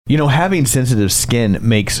You know, having sensitive skin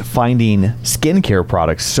makes finding skincare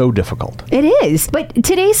products so difficult. It is, but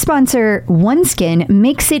today's sponsor, OneSkin,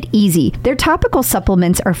 makes it easy. Their topical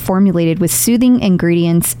supplements are formulated with soothing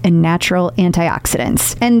ingredients and natural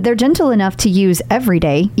antioxidants, and they're gentle enough to use every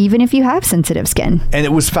day, even if you have sensitive skin. And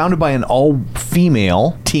it was founded by an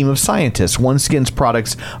all-female team of scientists. OneSkin's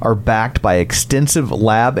products are backed by extensive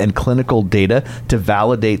lab and clinical data to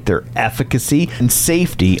validate their efficacy and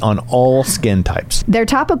safety on all skin types. Their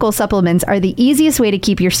topical supplements are the easiest way to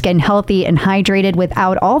keep your skin healthy and hydrated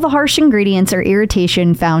without all the harsh ingredients or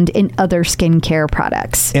irritation found in other skincare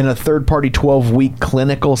products. In a third-party 12-week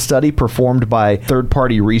clinical study performed by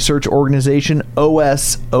third-party research organization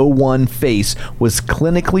OS01 Face was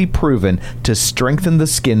clinically proven to strengthen the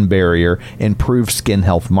skin barrier, improve skin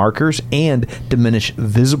health markers, and diminish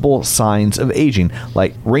visible signs of aging,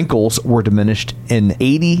 like wrinkles were diminished in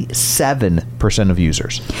 87% of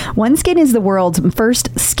users. OneSkin is the world's first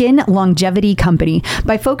skin longevity company.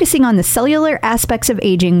 By focusing on the cellular aspects of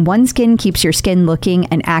aging, OneSkin keeps your skin looking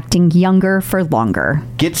and acting younger for longer.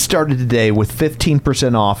 Get started today with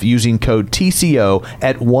 15% off using code TCO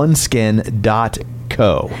at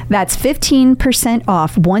oneskin.co. That's 15%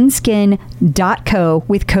 off oneskin.co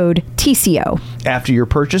with code TCO. After your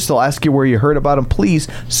purchase, they'll ask you where you heard about them. Please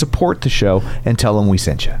support the show and tell them we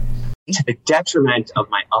sent you. To the detriment of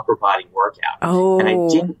my upper body workout. Oh. And I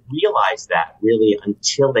didn't realize that really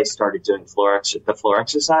until they started doing the floor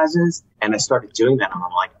exercises. And I started doing that and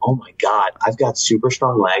I'm like, oh my God, I've got super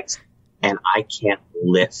strong legs and I can't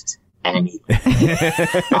lift anything.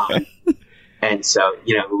 And so,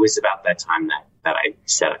 you know, it was about that time that I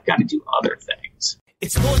said I've got to do other things.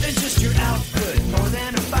 It's more than just your output, more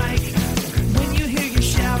than a bike. When you hear you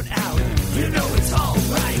shout out, you know it's all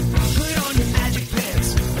right. Put on your magic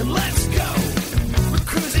pants and let's go. We're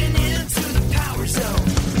cruising into the power zone.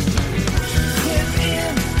 Clip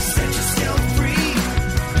in, set yourself free.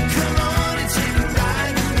 Come on and take a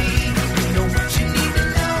ride with me. Know what you need to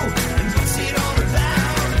know and what's it all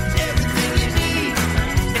about. Everything you need,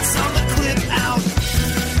 it's on the Clip Out.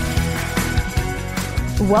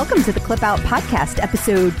 Welcome to the Clip Out Podcast,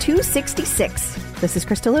 episode 266. This is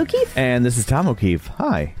Crystal O'Keefe. And this is Tom O'Keefe.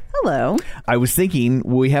 Hi. Hello. I was thinking,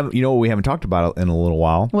 what we haven't talked about in a little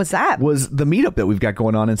while. What's that? Was the meetup that we've got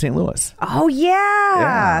going on in St. Louis. Oh,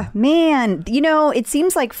 yeah. Man, you know, it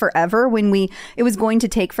seems like forever it was going to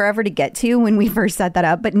take forever to get to when we first set that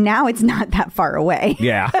up, but now it's not that far away.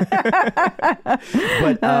 Yeah.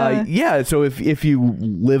 But yeah, so if you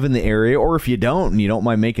live in the area or if you don't and you don't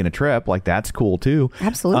mind making a trip, like that's cool too.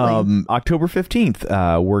 Absolutely. October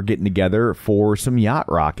 15th, we're getting together for some yacht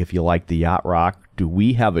rock. If you like the yacht rock, do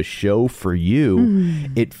we have a show for you?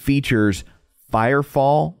 It features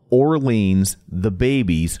Firefall, Orleans, The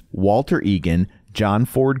Babies, Walter Egan, John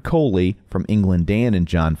Ford Coley from England Dan and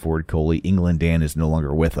John Ford Coley. England Dan is no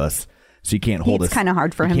longer with us, so you can't hold us. It's kind of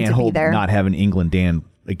hard for him to be there. Not having England Dan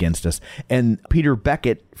against us. And Peter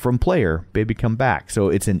Beckett from Player, Baby Come Back. So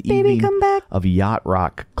it's an evening of yacht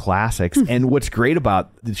rock classics. And what's great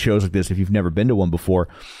about the shows like this, if you've never been to one before,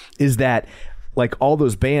 is that like all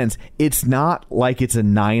those bands, it's not like it's a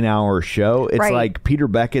 9-hour show. It's right. Like Peter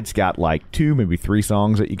Beckett's got like 2, maybe 3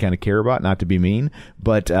 songs that you kind of care about, not to be mean,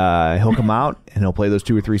 but he'll come out and he'll play those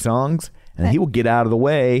 2 or 3 songs and he will get out of the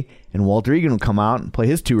way and Walter Egan will come out and play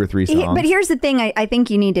his 2 or 3 songs. But here's the thing I think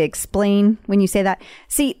you need to explain when you say that.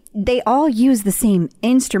 See, they all use the same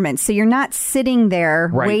instruments, so you're not sitting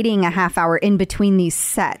there waiting a half hour in between these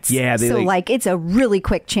sets. Yeah. It's a really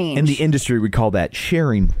quick change. In the industry, we call that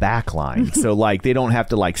sharing backline. So like they don't have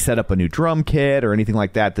to like set up a new drum kit or anything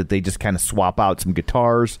like that they just kind of swap out some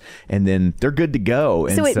guitars and then they're good to go.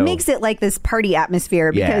 And so it makes it like this party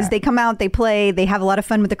atmosphere because they come out, they play, they have a lot of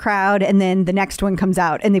fun with the crowd, and then the next one comes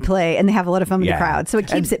out and they play and they have a lot of fun with the crowd. So it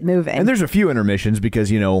keeps it moving. And there's a few intermissions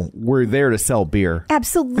because, you know, we're there to sell beer.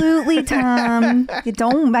 Absolutely, Tom.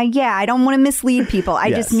 I don't want to mislead people.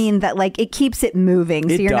 I just mean that like it keeps it moving.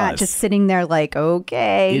 So you're not just sitting there like,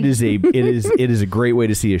 okay. It is a great way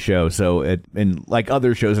to see a show. So and like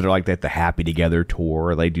other shows that are like that, the Happy Together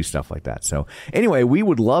tour, they do stuff like that. So anyway, we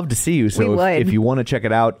would love to see you. So if you want to check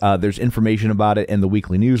it out, there's information about it in the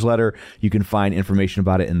weekly newsletter. You can find information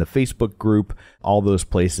about it in the Facebook group, all those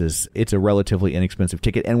places. It's a relatively inexpensive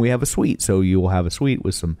ticket and we have a suite. So you will have a suite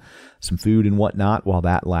with some food and whatnot while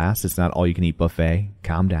that lasts. It's not all you can eat buffet.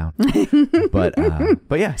 Calm down.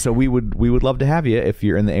 But yeah, so we would love to have you if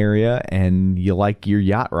you're in the area and you like your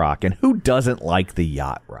yacht rock. And who doesn't like the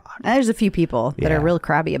yacht rock? There's a few people that are real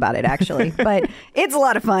crabby about it, actually, but it's a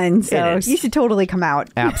lot of fun. So you should totally come out.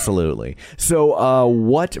 Absolutely. So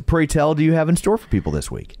what, pray tell, do you have in store for people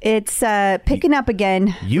this week? It's picking up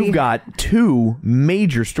again. You've got 2 2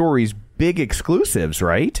 major stories, big exclusives,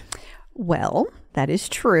 right? Well, that is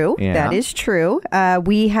true. Yeah. That is true.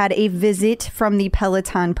 We had a visit from the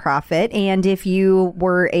Peloton Prophet. And if you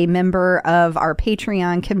were a member of our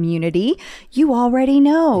Patreon community, you already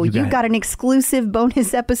know you got an exclusive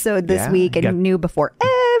bonus episode this week and knew before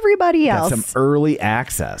everybody else. Got some early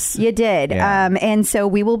access. You did. Yeah. And so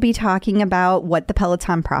we will be talking about what the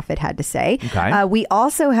Peloton Prophet had to say. Okay. We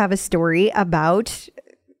also have a story about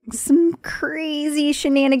some crazy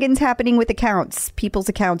shenanigans happening with accounts. People's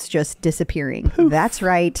accounts just disappearing. Poof. That's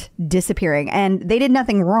right. Disappearing. And they did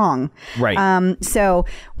nothing wrong. Right. So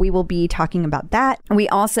we will be talking about that. We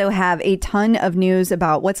also have a ton of news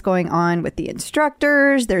about what's going on with the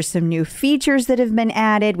instructors. There's some new features that have been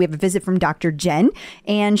added. We have a visit from Dr. Jen,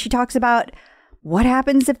 and she talks about what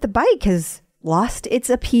happens if the bike has lost its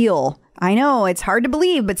appeal. I know it's hard to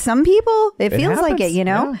believe, but some people, it feels happens. like it, you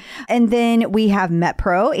know? Yeah. And then we have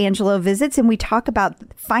MetPro, Angelo visits, and we talk about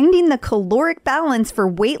finding the caloric balance for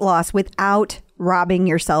weight loss without robbing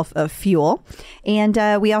yourself of fuel. And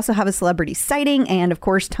we also have a celebrity sighting and, of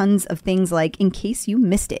course, tons of things like In Case You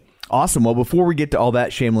Missed It. Awesome. Well, before we get to all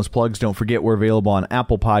that shameless plugs, don't forget we're available on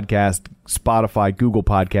Apple Podcast, Spotify, Google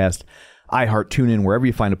Podcast, iHeart, TuneIn, wherever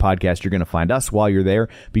you find a podcast, you're going to find us. While you're there,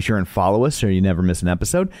 be sure and follow us so you never miss an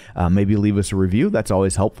episode. Maybe leave us a review. That's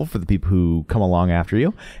always helpful for the people who come along after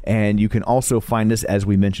you. And you can also find us, as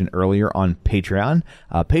we mentioned earlier, on Patreon,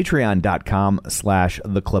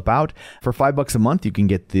 patreon.com/theclipout. For $5 a month, you can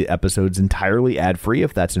get the episodes entirely ad-free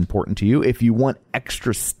if that's important to you. If you want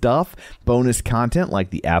extra stuff, bonus content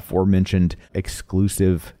like the aforementioned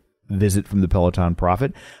exclusive visit from the Peloton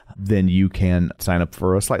Prophet, then you can sign up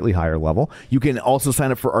for a slightly higher level. You can also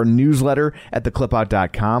sign up for our newsletter at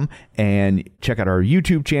theclipout.com and check out our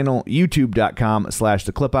YouTube channel,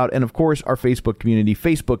 youtube.com/theclipout. And of course, our Facebook community,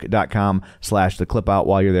 facebook.com/theclipout.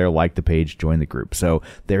 While you're there, like the page, join the group. So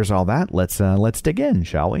there's all that. Let's dig in,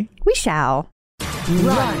 shall we? We shall.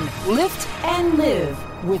 Run, lift, and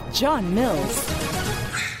live with John Mills.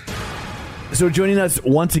 So joining us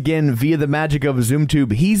once again via the magic of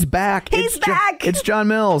ZoomTube, he's back. He's back. It's John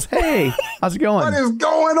Mills. Hey, how's it going? What is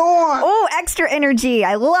going on? Oh, extra energy.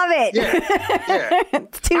 I love it. Yeah.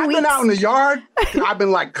 It's 2 I've weeks. been out in the yard. I've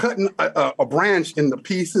been like cutting a branch into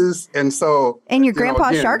pieces. And so. And your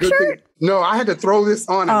grandpa shark shirt? No, I had to throw this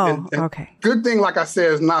on. And okay. Good thing, like I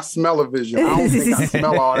said, is not smell-o-vision. I don't think I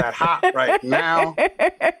smell all that hot right now.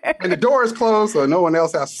 And the door is closed, so no one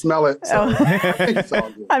else has to smell it. So I think it's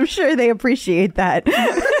all good. I'm sure they appreciate that.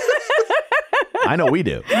 I know we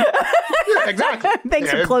do. Yeah, exactly.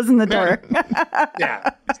 Thanks for closing the door.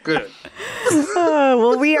 Yeah, it's good.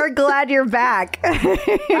 Well, we are glad you're back.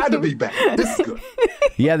 Glad to be back. This is good.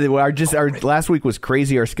 Yeah, our last week was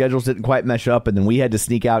crazy. Our schedules didn't quite mesh up, and then we had to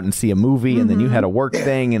sneak out and see a movie, and then you had a work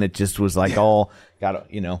thing, and it just was like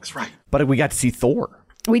That's right. But we got to see Thor.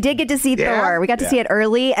 We did get to see Thor. We got to see it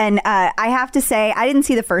early, and I have to say, I didn't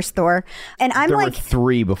see the first Thor, and I'm there like, were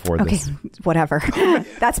 3 before this. Okay, whatever.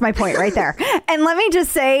 That's my point right there. And let me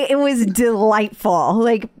just say, it was delightful.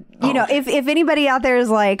 Like, you know, if anybody out there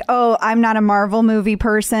is like, oh, I'm not a Marvel movie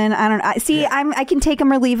person, I don't see. I can take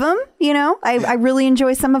them or leave them. You know, I really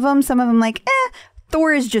enjoy some of them. Some of them, like,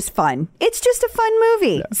 Thor is just fun. It's just a fun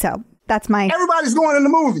movie. Yeah. So that's my. Everybody's going in the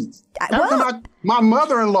movies. My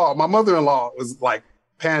mother-in-law was like,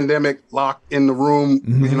 pandemic, locked in the room,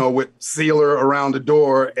 you know, with sealer around the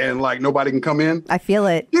door, and like nobody can come in. I feel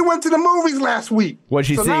it. She went to the movies last week. What'd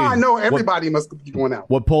she see? Now I know everybody must be going out.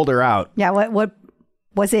 What pulled her out? Yeah. What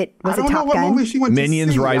was it? Was it Top Gun? Movie she went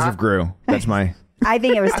Minions: to see. Rise of Gru. That's my. I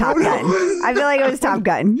think it was Top Gun. I feel like it was Top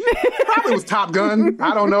Gun. Probably was Top Gun.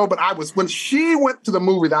 I don't know, but when she went to the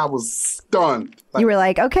movie, I was stunned. Like, you were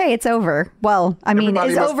like, okay, it's over. Well, I mean,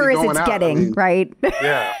 as over as it's getting, right?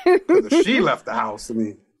 Yeah. If she left the house, I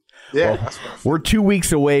mean. Yeah, well, we're 2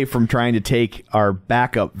 weeks away from trying to take our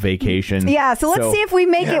backup vacation. Yeah, so let's see if we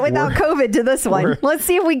make it without COVID to this one. Let's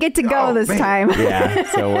see if we get to go this time. Yeah,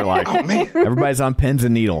 so we're like, everybody's on pins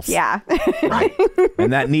and needles. Yeah. Right.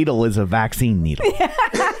 And that needle is a vaccine needle.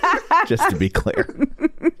 Just to be clear.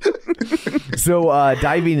 So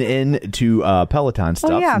diving into Peloton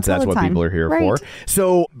stuff, since that's what people are here for.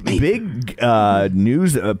 So big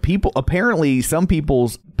news. Apparently some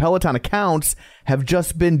people's Peloton accounts have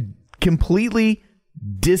just been completely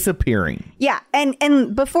disappearing. Yeah,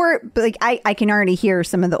 and before, like, I can already hear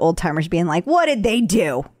some of the old timers being like, what did they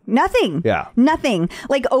do? Nothing. Yeah. Nothing.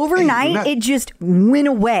 Like overnight, it just went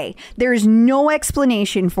away. There's no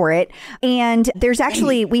explanation for it. And there's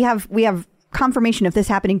actually, we have confirmation of this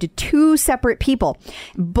happening to 2 separate people.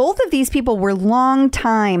 Both of these people were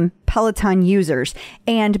longtime Peloton users,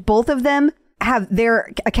 and both of them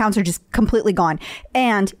their accounts are just completely gone.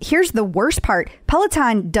 And here's the worst part.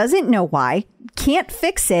 Peloton doesn't know why, can't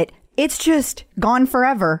fix it. It's just gone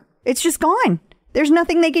forever. It's just gone. There's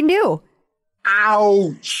nothing they can do.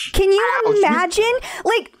 Ouch. Can you imagine?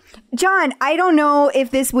 Like, John, I don't know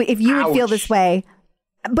if you would feel this way,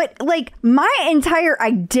 but like my entire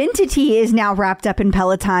identity is now wrapped up in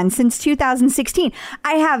Peloton since 2016.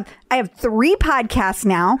 I have 3 podcasts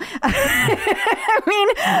now. I mean,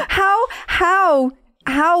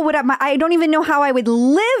 how would I don't even know how I would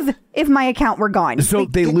live if my account were gone. So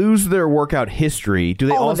they lose their workout history. Do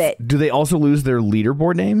they also lose their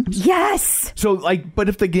leaderboard names? Yes. So like, but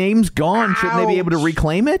if the game's gone, shouldn't they be able to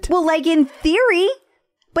reclaim it? Well, like in theory,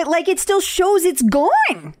 but like it still shows it's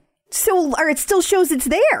gone. So, or it still shows it's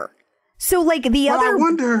there. So like I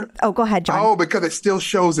wonder. Oh, go ahead, John. Oh, because it still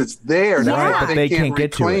shows it's there. Yeah. But they can't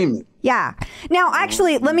get to it. Yeah. Now,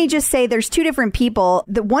 actually, let me just say there's 2 different people.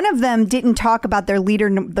 One of them didn't talk about their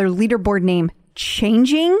leaderboard name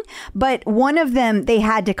changing, but one of them, they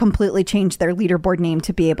had to completely change their leaderboard name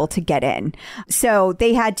to be able to get in. So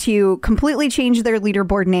they had to completely change their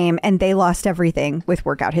leaderboard name and they lost everything with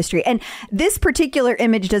workout history. And this particular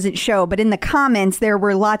image doesn't show, but in the comments, there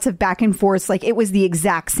were lots of back and forth. Like it was the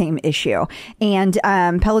exact same issue. And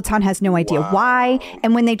Peloton has no idea why.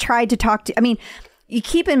 And when they tried to talk to, you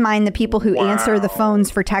keep in mind the people who answer the phones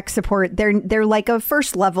for tech support, they're like a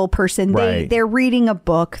first level person. Right. They're reading a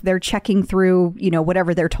book. They're checking through,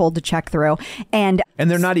 whatever they're told to check through. And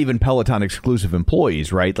they're not even Peloton exclusive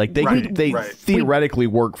employees, right? Like they theoretically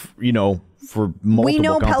work, for multiple We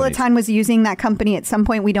know companies. Peloton was using that company at some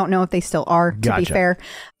point. We don't know if they still are, to be fair.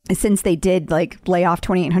 Since they did lay off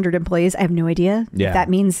 2,800 employees, I have no idea if that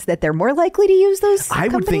means that they're more likely to use those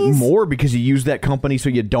companies. I would think more because you use that company so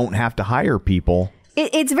you don't have to hire people.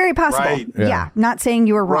 It's very possible. Right. Yeah. Not saying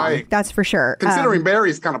you were wrong. Right. That's for sure. Considering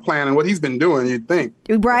Barry's kind of planning what he's been doing, you'd think.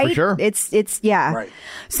 Right. For sure. It's yeah. Right.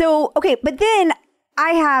 So, okay. But then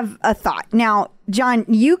I have a thought. Now, John,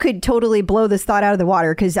 you could totally blow this thought out of the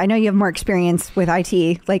water because I know you have more experience with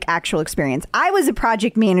IT, like actual experience. I was a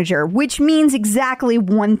project manager, which means exactly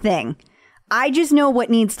one thing. I just know what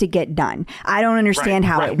needs to get done. I don't understand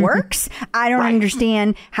how it works. I don't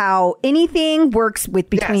understand how anything works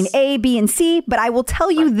between A, B, and C. But I will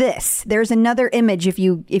tell you this. There's another image if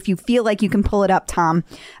you feel like you can pull it up, Tom,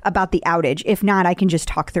 about the outage. If not, I can just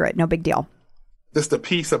talk through it. No big deal. This the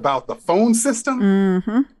piece about the phone system?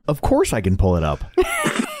 Mm-hmm. Of course I can pull it up.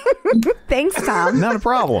 Thanks, Tom. Not a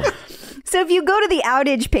problem. So if you go to the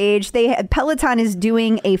outage page, Peloton is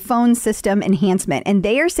doing a phone system enhancement, and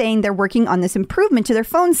they are saying they're working on this improvement to their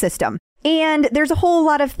phone system. And there's a whole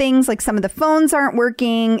lot of things like some of the phones aren't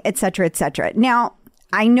working, et cetera, et cetera. Now,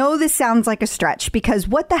 I know this sounds like a stretch because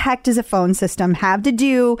what the heck does a phone system have to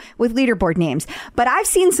do with leaderboard names? But I've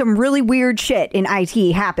seen some really weird shit in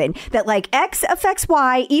IT happen that like X affects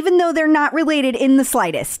Y, even though they're not related in the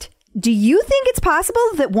slightest. Do you think it's possible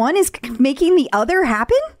that one is making the other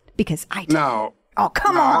happen? Because I don't. No. Oh,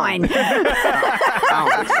 come on.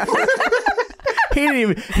 He didn't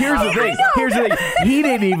even. Here's the thing. He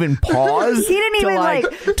didn't even pause. He didn't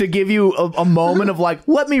even to give you a moment of like,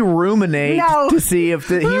 let me ruminate to see if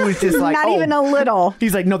he was just like, not even a little.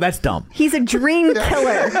 He's like, no, that's dumb. He's a dream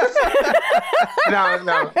killer.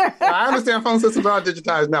 No. I understand phone systems are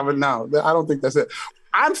digitized now, but no, I don't think that's it.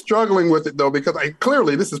 I'm struggling with it though because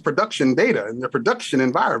clearly this is production data in their production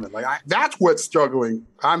environment. That's what's struggling.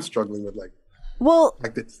 I'm struggling with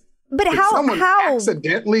this. But Did someone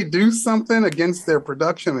accidentally do something against their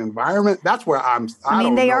production environment? That's where I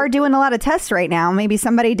mean, they are doing a lot of tests right now. Maybe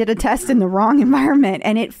somebody did a test in the wrong environment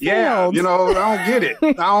and it failed. Yeah, I don't get it.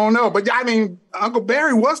 I don't know. But I mean, Uncle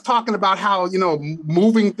Barry was talking about how,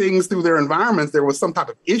 moving things through their environments, there was some type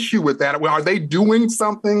of issue with that. Well, are they doing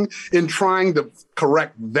something in trying to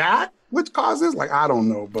correct that? Which causes? I don't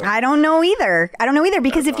know. But I don't know either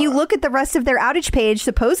because if you look at the rest of their outage page,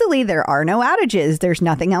 supposedly there are no outages. There's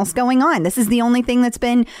nothing else going on. This is the only thing that's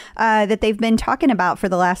been that they've been talking about for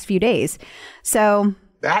the last few days. So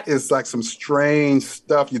that is some strange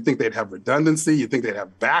stuff. You think they'd have redundancy? You think they'd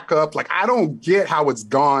have backup? I don't get how it's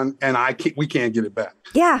gone and we can't get it back.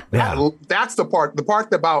 Yeah. That's the part. The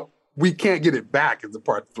part about we can't get it back is the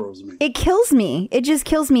part that throws me. It kills me. It just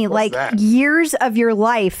kills me. What's that? Years of your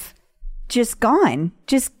life just gone.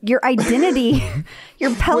 Just your identity,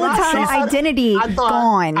 your Peloton identity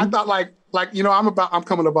gone. I thought I'm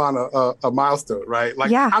coming up on a milestone, right?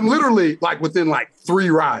 I'm literally within 3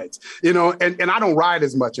 rides, and I don't ride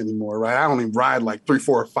as much anymore, right? I don't even ride 3,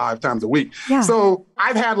 4, or 5 times a week. Yeah. So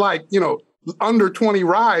I've had under 20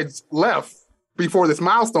 rides left before this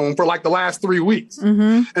milestone for the last 3 weeks.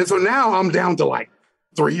 Mm-hmm. And so now I'm down to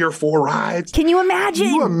 3 or 4 rides. Can you imagine?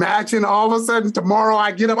 Can you imagine all of a sudden tomorrow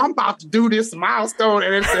I get up, I'm about to do this milestone,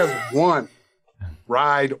 and it says 1.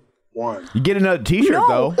 Ride 1. You get another t-shirt,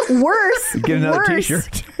 though. Worse. You get another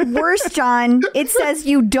t-shirt. Worse, John. It says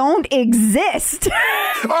you don't exist.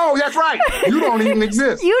 Oh, that's right. You don't even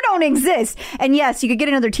exist. You don't exist. And yes, you could get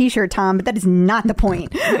another t-shirt, Tom, but that is not the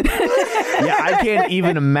point. Yeah, I can't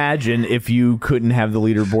even imagine if you couldn't have the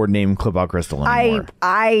leaderboard named Clip Out Crystal anymore.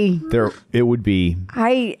 It would be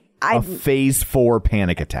a phase 4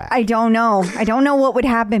 panic attack. I don't know. I don't know what would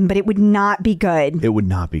happen, but it would not be good. It would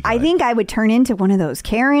not be good. I think I would turn into one of those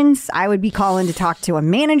Karens. I would be calling to talk to a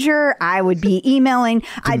manager. I would be emailing.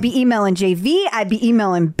 I'd be emailing JV. I'd be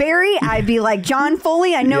emailing Barry. I'd be like, John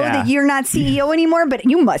Foley, I know that you're not CEO anymore, but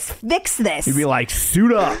you must fix this. You'd be like,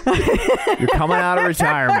 suit up. You're coming out of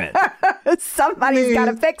retirement. Somebody's got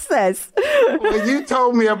to fix this. When you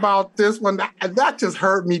told me about this one, that just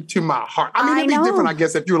hurt me to my heart. I mean, it'd be different, I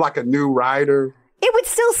guess, if you were like a new rider. It would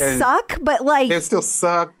still suck, but like... It still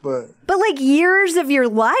suck, but... But like years of your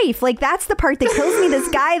life, like that's the part that kills me. This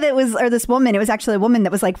guy that was, or this woman, it was actually a woman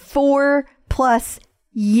that was like 4+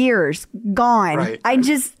 years gone. Right. I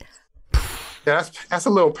just... Yeah, that's a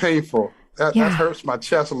little painful. That hurts my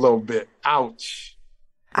chest a little bit. Ouch.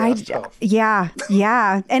 Yeah.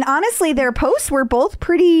 And honestly, their posts were both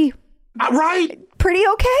pretty... Right. Pretty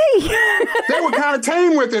okay. They were kind of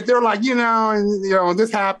tame with it. They're like,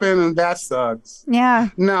 this happened and that sucks. Yeah.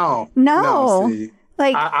 No. See,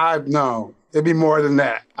 like, no. It'd be more than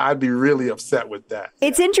that. I'd be really upset with that.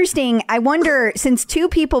 It's interesting. I wonder, since 2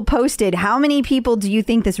 people posted, how many people do you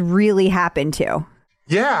think this really happened to?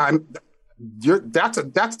 Yeah.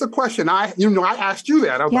 That's the question. I asked you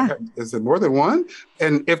that. I was like, is it more than 1?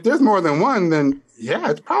 And if there's more than 1, then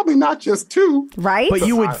it's probably not just 2. Right. But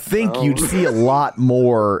you would think you'd see a lot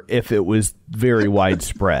more if it was very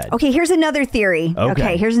widespread. Okay, here's another theory.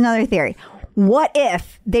 Okay, here's another theory. What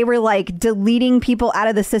if they were like deleting people out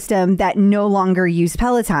of the system that no longer use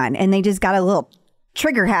Peloton and they just got a little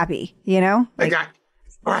trigger happy, Like, they got...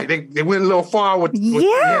 All right, they went a little far with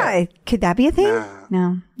Could that be a thing?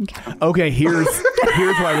 No. Okay, here's what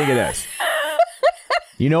I think it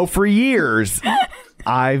is. For years,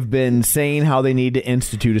 I've been saying how they need to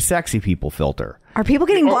institute a sexy people filter. Are people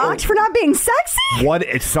getting blocked for not being sexy? What?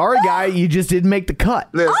 Sorry, guy, you just didn't make the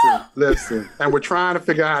cut. Listen. And we're trying to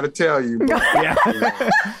figure out how to tell you. But,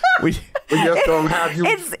 we just don't have you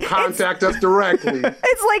contact us directly.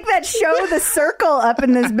 It's like that show, The Circle, up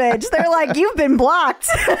in this bitch. They're like, you've been blocked.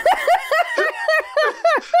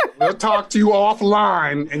 We'll talk to you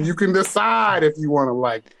offline, and you can decide if you want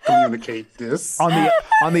to communicate this. On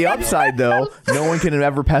the upside, though, no one can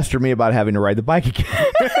ever pester me about having to ride the bike again.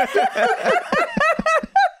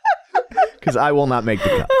 Because I will not make the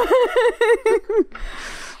cut.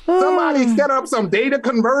 Somebody set up some data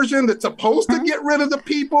conversion that's supposed to get rid of the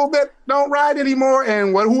people that don't ride anymore,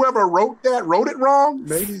 and whoever wrote it wrong.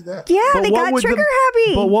 Maybe that. Yeah, but they got trigger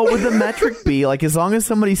happy. But what would the metric be? Like, as long as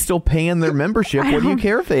somebody's still paying their membership, what do you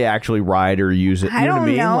care if they actually ride or use it? You know what I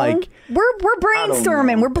mean? Like, we're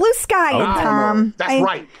brainstorming. We're blue skying, Tom. That's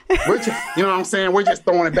right. We're just, you know what I'm saying? We're just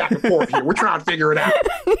throwing it back and forth here. We're trying to figure it out.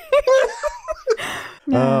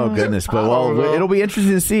 Oh goodness! But it'll be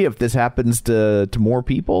interesting to see if this happens to more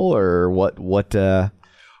people or what. It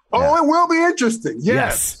will be interesting.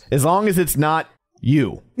 Yes, as long as it's not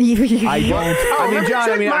you. John.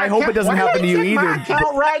 I hope it doesn't happen to you either. My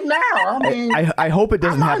account right now. I hope it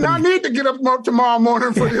doesn't happen. I need to get up tomorrow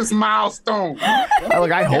morning for this milestone.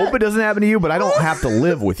 I hope it doesn't happen to you, but I don't have to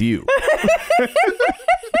live with you.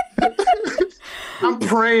 I'm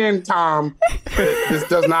praying, Tom, that this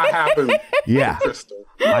does not happen. Yeah. Crystal.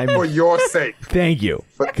 For your sake. Thank you.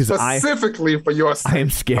 Specifically for your sake. I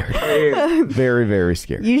am scared. Very, very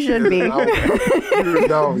scared. You should be.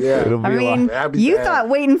 You thought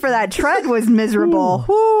waiting for that tread was miserable.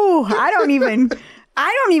 Ooh, I don't even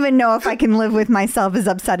know if I can live with myself as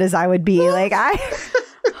upset as I would be.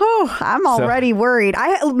 I'm already worried.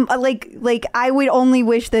 I would only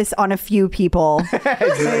wish this on a few people.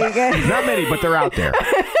 Not many, but they're out there.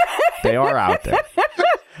 They are out there.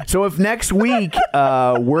 So if next week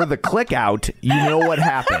we're the click out, you know what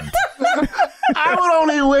happened. I would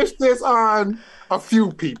only wish this on a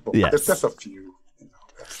few people. Yes. It's just a few.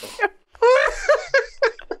 That's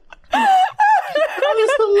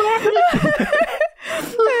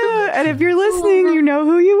all. And if you're listening, you know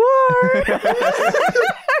who you are.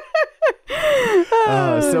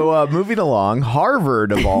 So moving along,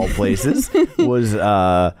 Harvard, of all places, was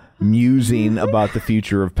musing about the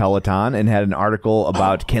future of Peloton and had an article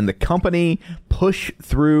about can the company push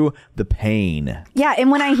through the pain? Yeah,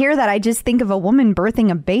 and when I hear that, I just think of a woman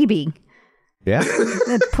birthing a baby. Yeah.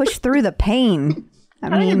 Push through the pain. I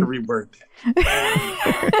mean, reword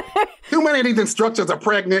that. Too many of these instructions are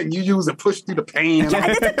pregnant and you use and push through the pain.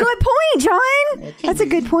 That's a good point, John. That's a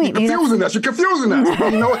good point. You're confusing us. You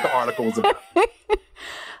know what the article was about.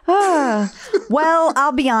 Well,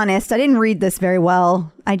 I'll be honest. I didn't read this very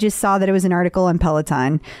well. I just saw that it was an article on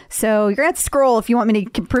Peloton. So you're going to have to scroll if you want me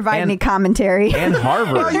to provide any commentary. And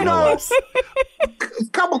Harvard, you know. A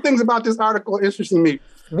couple things about this article interesting me.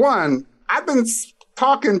 One, I've been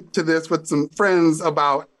talking to this with some friends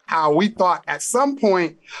about how we thought at some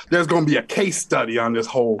point there's going to be a case study on this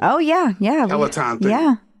whole Peloton thing.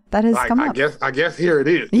 Yeah. That has come up. I guess here it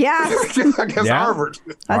is. Yeah. I guess Harvard.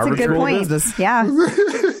 That's Harvard a good point. Business. Yeah.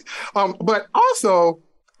 But also,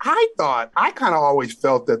 I kind of always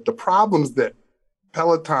felt that the problems that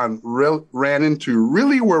Peloton ran into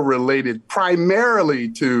really were related primarily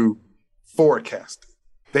to forecasting.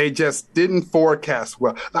 They just didn't forecast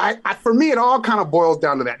well. For me, it all kind of boils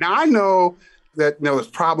down to that. Now, I know that, there's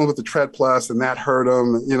problems with the Tread Plus and that hurt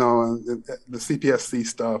them, and the CPSC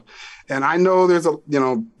stuff. And I know there's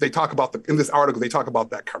they talk about in this article, they talk about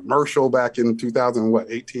that commercial back in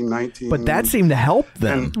 2018, 19. But that seemed to help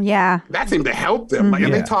them. That seemed to help them.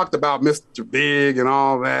 And they talked about Mr. Big and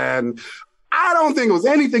all that. And I don't think it was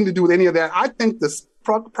anything to do with any of that. I think the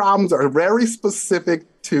problems are very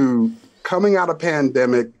specific to coming out of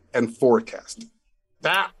pandemic and forecasting.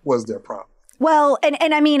 That was their problem. Well,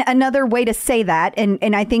 and I mean, another way to say that,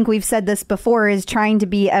 and I think we've said this before, is trying to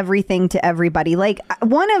be everything to everybody. Like,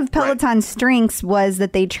 one of Peloton's strengths was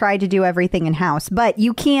that they tried to do everything in-house, but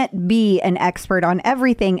you can't be an expert on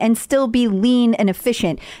everything and still be lean and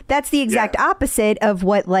efficient. That's the exact opposite of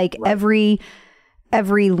what, every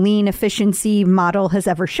lean efficiency model has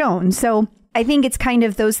ever shown. So I think it's kind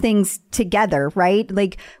of those things together, right?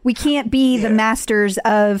 Like, we can't be the masters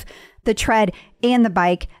of the tread and the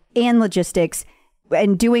bike and logistics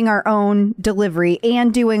and doing our own delivery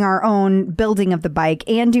and doing our own building of the bike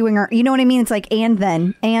and doing our, you know what I mean? It's like, and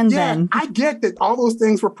then. I get that all those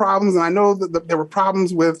things were problems. And I know that there were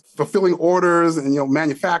problems with fulfilling orders and,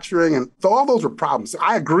 manufacturing. And so all those were problems. So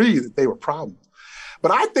I agree that they were problems.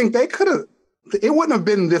 But I think it wouldn't have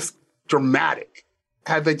been this dramatic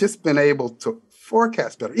had they just been able to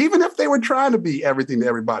forecast better, even if they were trying to be everything to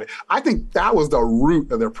everybody. I think that was the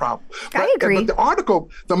root of their problem. I agree. But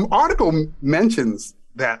the article mentions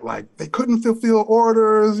that they couldn't fulfill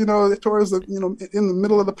orders, towards in the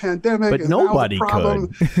middle of the pandemic. But nobody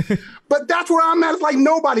could. But that's where I'm at. It's like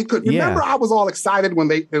nobody could. Remember, I was all excited when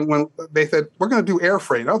they said we're going to do air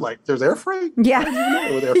freight. I was like, "There's air freight?" Yeah.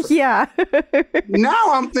 Yeah.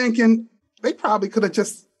 Now I'm thinking they probably could have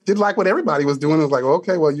just did like what everybody was doing. It was like,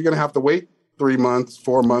 okay, well, you're going to have to wait 3 months,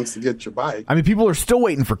 4 months to get your bike. I mean, people are still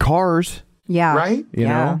waiting for cars. Yeah. Right? You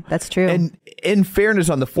know? That's true. And in fairness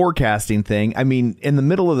on the forecasting thing, I mean, in the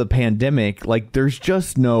middle of the pandemic, there's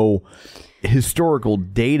just no historical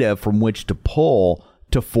data from which to pull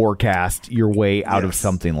to forecast your way out of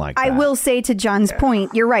something like that. I will say, to John's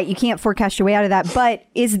point, you're right. You can't forecast your way out of that. But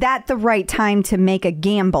is that the right time to make a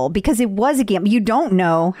gamble? Because it was a gamble. You don't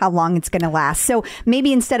know how long it's going to last. So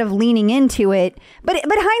maybe instead of leaning into it, but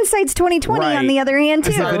hindsight's 2020 on the other hand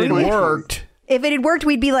too. If it had worked. If it had worked,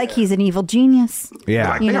 we'd be like, he's an evil genius.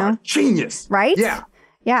 Yeah. They are genius. Right? Yeah.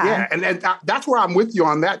 Yeah. Yeah. And that's where I'm with you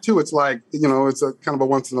on that too. It's like, it's a kind of a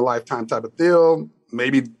once in a lifetime type of deal.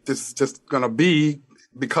 Maybe this is just going to be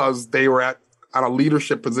because they were on a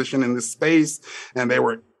leadership position in this space and they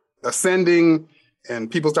were ascending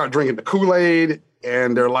and people start drinking the Kool-Aid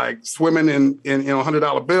and they're swimming in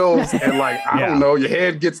 $100 bills and I don't know, your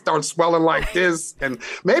head starts swelling like this. And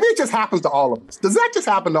maybe it just happens to all of us. Does that just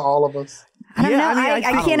happen to all of us? I don't know.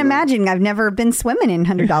 I can't imagine. I've never been swimming in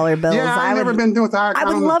 $100 bills. Yeah, I've never been doing that. I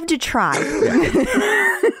would love to try.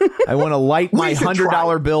 I want to light my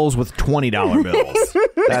 $100 bills with $20 bills.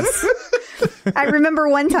 That's. I remember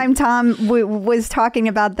one time Tom was talking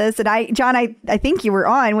about this, and John, I think you were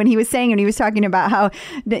on when he was talking about how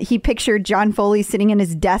he pictured John Foley sitting in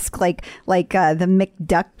his desk like the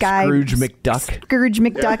McDuck guy, Scrooge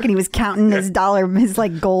McDuck, and he was counting his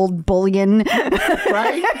gold bullion.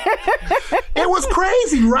 Right? It was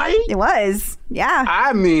crazy, right? It was, yeah.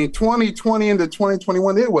 I mean, 2020 into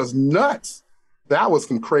 2021, it was nuts. That was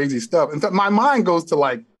some crazy stuff. In fact, my mind goes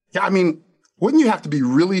to wouldn't you have to be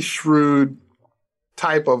really shrewd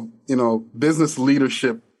type of, business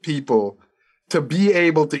leadership people to be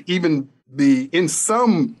able to even be in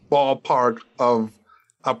some ballpark of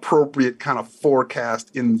appropriate kind of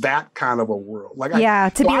forecast in that kind of a world. Like,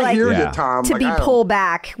 to be I hear you, Tom. To be pull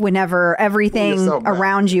back whenever everything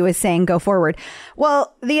around you is saying go forward.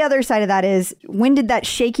 Well, the other side of that is, when did that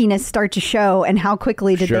shakiness start to show, and how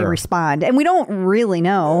quickly did they respond? And we don't really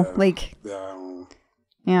know. I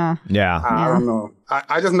don't know.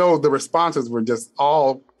 I just know the responses were just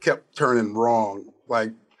all kept turning wrong.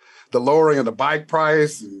 Like the lowering of the bike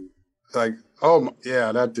price, and like,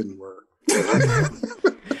 that didn't work.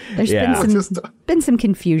 There's been some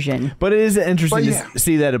confusion. But it is interesting to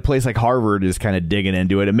see that a place like Harvard is kind of digging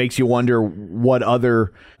into it. It makes you wonder what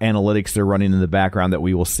other analytics they're running in the background that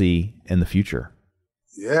we will see in the future.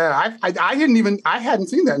 Yeah, I hadn't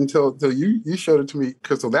seen that until you showed it to me.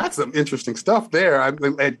 So that's some interesting stuff there.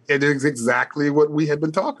 It is exactly what we had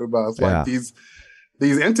been talking about. It's like these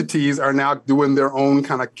entities are now doing their own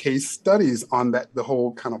kind of case studies on the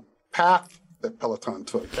whole kind of path that Peloton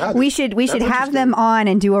took. We should have them on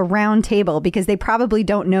and do a round table, because they probably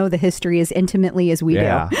don't know the history as intimately as we do.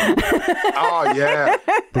 Oh, yeah.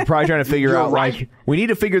 We're probably trying to figure out, like, we need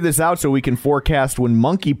to figure this out so we can forecast when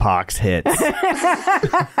monkeypox hits.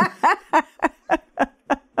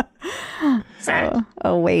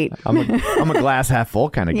 Oh, wait. I'm a glass half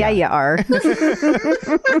full kind of guy. Yeah, you are.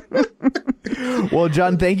 Well,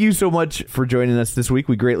 John, thank you so much for joining us this week.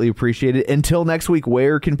 We greatly appreciate it. Until next week,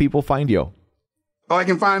 where can people find you? Oh, they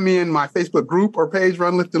can find me in my Facebook group or page,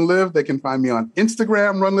 Run, Lift, and Live. They can find me on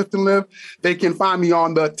Instagram, Run, Lift, and Live. They can find me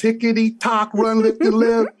on the Tickety Talk, Run, Lift, and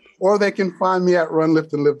Live. Or they can find me at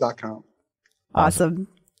runliftandlive.com. Awesome.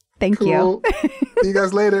 Thank you. See you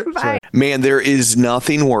guys later. Bye. Man, there is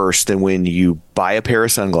nothing worse than when you buy a pair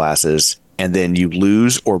of sunglasses and then you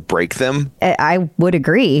lose or break them. I would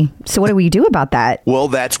agree. So what do we do about that? Well,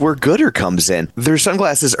 that's where Gooder comes in. Their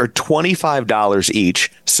sunglasses are $25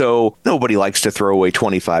 each, so nobody likes to throw away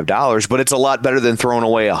 $25, but it's a lot better than throwing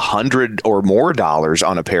away $100 or more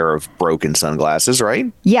on a pair of broken sunglasses,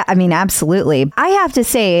 right? Yeah, I mean, absolutely. I have to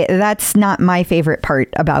say, that's not my favorite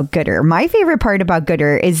part about Gooder. My favorite part about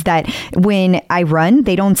Gooder is that when I run,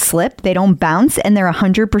 they don't slip, they don't bounce, and they're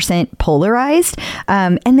 100% polarized.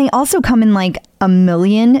 And they also come in like a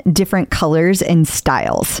million different colors and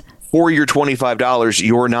styles. For your $25,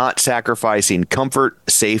 you're not sacrificing comfort,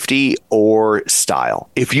 safety, or style.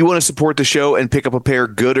 If you want to support the show and pick up a pair,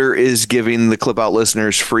 Gooder is giving the Clip Out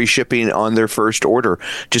listeners free shipping on their first order.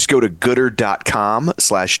 Just go to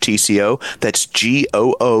gooder.com/TCO. That's GOODR.com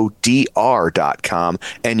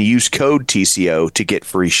and use code TCO to get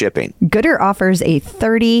free shipping. Gooder offers a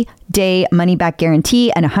 30-day money-back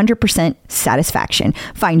guarantee and 100% satisfaction.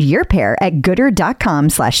 Find your pair at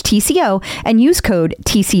gooder.com/TCO and use code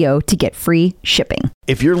TCO to get free shipping.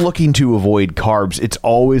 If you're looking to avoid carbs, it's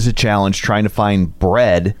always a challenge trying to find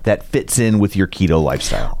bread that fits in with your keto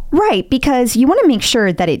lifestyle. Right, because you want to make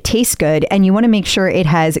sure that it tastes good and you want to make sure it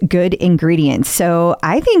has good ingredients. So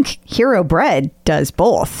I think Hero Bread does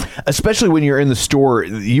both. Especially when you're in the store,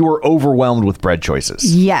 you are overwhelmed with bread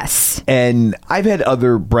choices. Yes. And I've had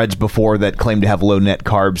other breads before that claim to have low net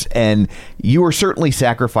carbs, and you are certainly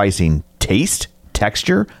sacrificing taste,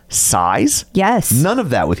 texture, size. Yes. None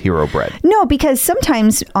of that with Hero Bread. No, because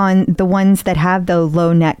sometimes on the ones that have the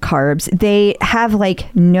low net carbs, they have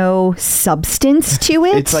like no substance to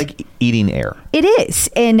it. It's like eating air. It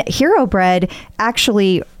is. And Hero Bread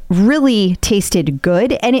actually really tasted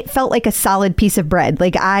good, and it felt like a solid piece of bread.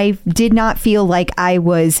 Like, I did not feel like I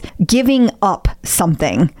was giving up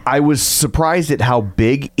something. I was surprised at how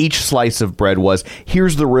big each slice of bread was.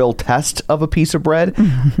 Here's the real test of a piece of bread.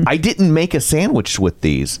 I didn't make a sandwich with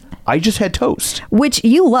these. I just had toast. Which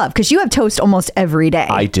you love, because you have toast almost every day.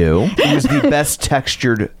 I do. It was the best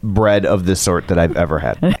textured bread of this sort that I've ever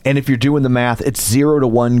had. And if you're doing the math, it's 0 to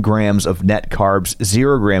 1 grams of net carbs,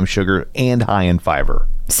 0 grams sugar, and high in fiber.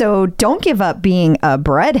 So don't give up being a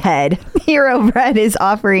breadhead. Hero Bread is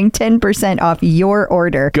offering 10% off your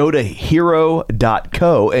order. Go to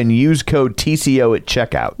hero.co and use code TCO at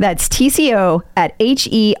checkout. That's TCO at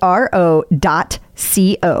HERO.co.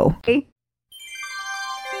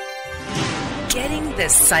 Getting the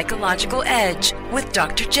psychological edge with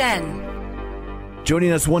Dr. Jen.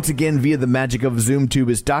 Joining us once again via the magic of ZoomTube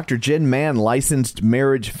is Dr. Jen Mann, licensed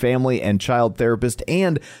marriage, family, and child therapist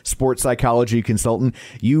and sports psychology consultant.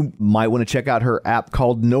 You might want to check out her app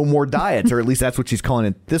called No More Diets, or at least that's what she's calling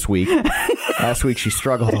it this week. Last week she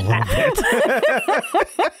struggled a little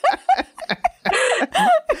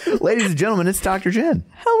bit. Ladies and gentlemen, it's Dr. Jen.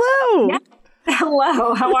 Hello. Yeah.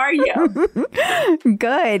 Hello, how are you?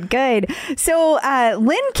 Good. So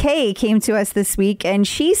Lynn Kay came to us this week, and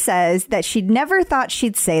she says that she'd never thought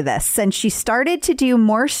she'd say this. Since she started to do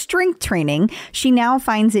more strength training, she now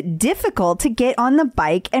finds it difficult to get on the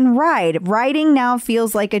bike and ride. Riding now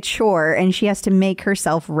feels like a chore, and she has to make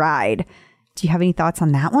herself ride. Do you have any thoughts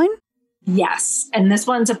on that one? Yes. And this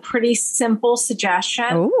one's a pretty simple suggestion.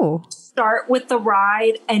 Oh. Start with the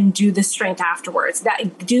ride and do the strength afterwards.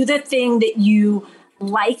 Do the thing that you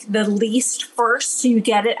like the least first, so you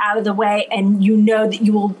get it out of the way, and you know that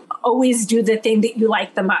you will always do the thing that you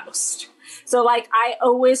like the most. So like I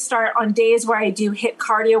always start on days where I do HIIT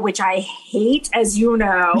cardio, which I hate, as you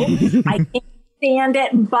know. I can't stand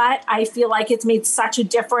it, but I feel like it's made such a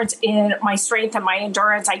difference in my strength and my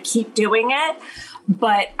endurance. I keep doing it.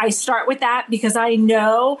 But I start with that because I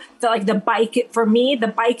know that like the bike, for me, the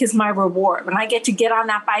bike is my reward. When I get to get on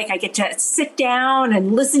that bike, I get to sit down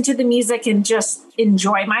and listen to the music and just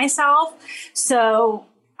enjoy myself. So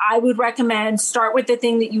I would recommend start with the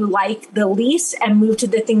thing that you like the least and move to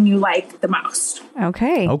the thing you like the most.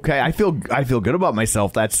 Okay. I feel good about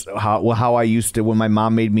myself. That's how I used to when my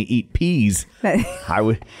mom made me eat peas. I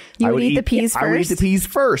would eat the peas first? I would eat the peas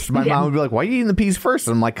first. My mom would be like, "Why are you eating the peas first?"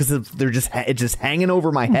 And I'm like, "Because it's just hanging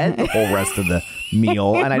over my head the whole rest of the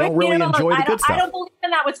meal, and I don't really enjoy the good stuff." I don't believe in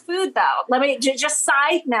that with food, though. Let me just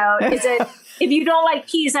side note: is it if you don't like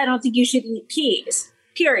peas, I don't think you should eat peas.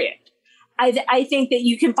 Period. I think that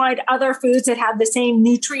you can find other foods that have the same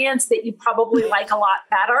nutrients that you probably like a lot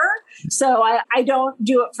better. So I don't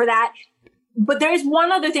do it for that. But there's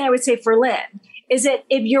one other thing I would say for Lynn, is that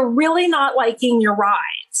if you're really not liking your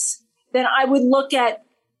rides, then I would look at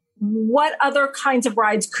what other kinds of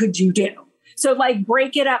rides could you do? So like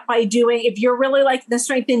break it up by doing, if you're really like the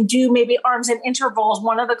strength, then do maybe arms and intervals,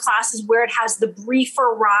 one of the classes where it has the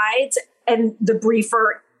briefer rides and the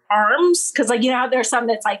briefer arms. Cause like, you know, how there's some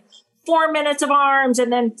that's like 4 minutes of arms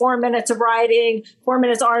and then 4 minutes of riding, 4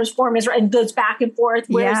 minutes arms, 4 minutes, and goes back and forth.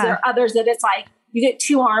 Whereas there are others that it's like, you get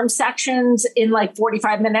 2 arm sections in like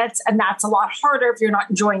 45 minutes. And that's a lot harder if you're not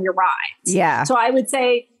enjoying your rides. Yeah. So I would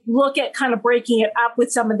say, look at kind of breaking it up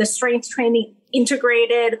with some of the strength training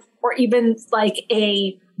integrated, or even like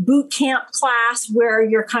a boot camp class where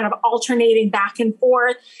you're kind of alternating back and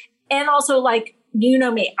forth. And also like, you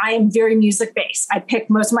know me, I am very music based. I pick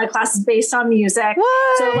most of my classes based on music.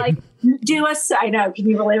 What? So like I know, can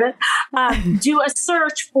you believe it? Do a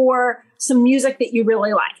search for some music that you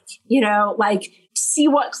really like, you know, like see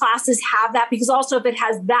what classes have that, because also if it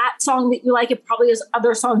has that song that you like, it probably has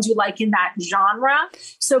other songs you like in that genre.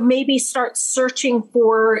 So maybe start searching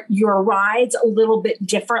for your rides a little bit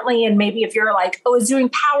differently. And maybe if you're like, oh, it's doing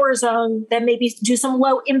power zone, then maybe do some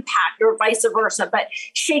low impact or vice versa, but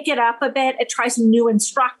shake it up a bit and try some new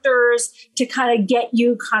instructors to kind of get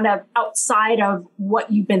you kind of outside of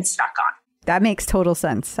what you've been stuck on. That makes total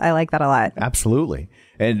sense. I like that a lot. Absolutely.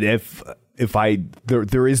 And if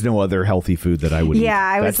there is no other healthy food that I would eat. Yeah,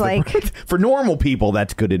 I was like, for normal people,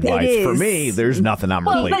 that's good advice. For me, there's nothing I'm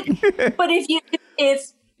replacing. But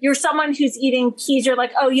if you're someone who's eating peas, you're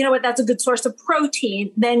like, oh, you know what? That's a good source of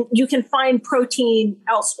protein. Then you can find protein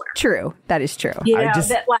elsewhere. True. That is true. You know, I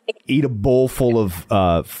just eat a bowl full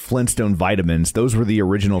of Flintstone vitamins. Those were the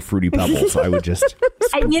original Fruity Pebbles. I would just...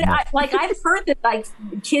 And, you know, I've heard that like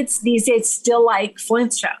kids these days still like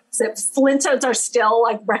Flintstones. That Flintstones are still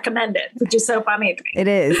like recommended, which is so funny to me. It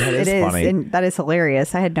is. It is funny. And that is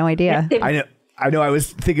hilarious. I had no idea. I know. I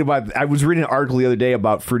was thinking about... I was reading an article the other day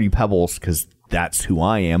about Fruity Pebbles because that's who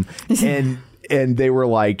I am. And they were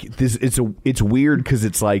like, it's weird because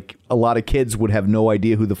it's like a lot of kids would have no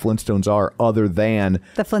idea who the Flintstones are other than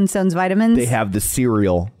the Flintstones vitamins. They have the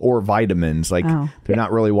cereal or vitamins. Like they're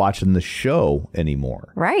not really watching the show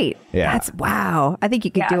anymore. Right. Yeah. Wow. I think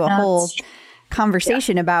you could do a whole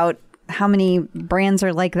conversation about how many brands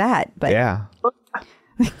are like that. But yeah.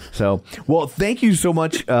 So, well, thank you so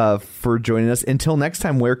much for joining us. Until next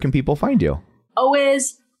time, where can people find you?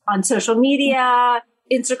 Always on social media,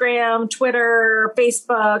 Instagram, Twitter,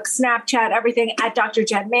 Facebook, Snapchat, everything at Dr.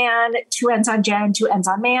 Jen Man, 2 N's on Jen, 2 N's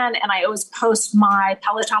on Man. And I always post my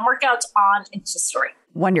Peloton workouts on Insta Story.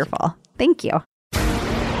 Wonderful. Thank you.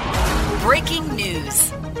 Breaking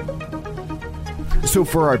news. So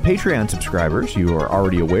for our Patreon subscribers, you are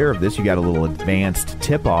already aware of this. You got a little advanced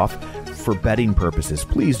tip-off for betting purposes.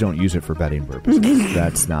 Please don't use it for betting purposes.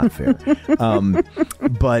 That's not fair.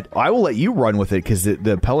 But I will let you run with it because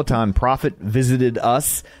the Peloton Prophet visited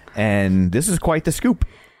us, and this is quite the scoop.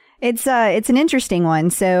 It's an interesting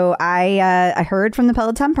one. So I heard from the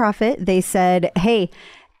Peloton Prophet. They said, hey,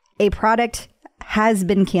 a product has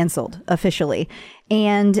been canceled officially.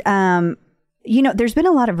 And there's been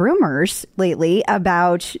a lot of rumors lately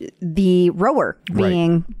about the rower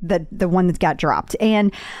being the one that got dropped.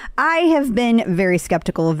 And I have been very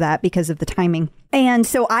skeptical of that because of the timing. And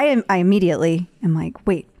so I immediately am like,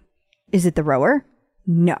 wait, is it the rower?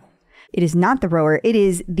 No, it is not the rower. It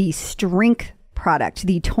is the strength product,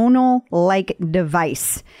 the tonal-like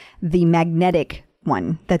device, the magnetic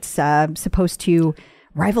one that's supposed to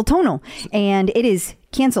rival tonal, and it is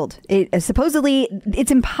canceled. Supposedly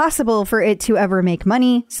it's impossible for it to ever make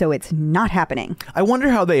money, so it's not happening. I wonder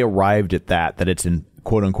how they arrived at that it's in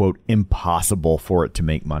quote unquote impossible for it to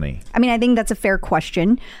make money. I mean, I think that's a fair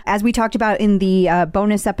question. As we talked about in the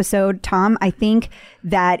bonus episode, Tom, I think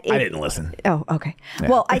that I didn't listen. Oh, okay. Yeah.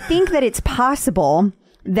 Well, I think that it's possible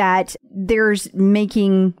that there's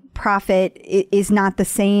making profit is not the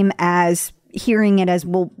same as hearing it as,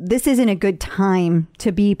 well, this isn't a good time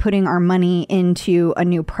to be putting our money into a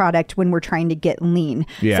new product when we're trying to get lean.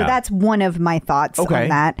 Yeah. So that's one of my thoughts on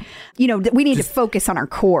that. We need to focus on our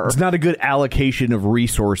core. It's not a good allocation of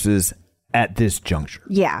resources at this juncture.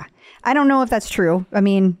 Yeah. I don't know if that's true. I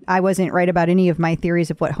mean, I wasn't right about any of my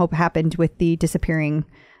theories of what happened with the disappearing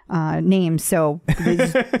names. So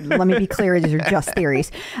let me be clear, these are just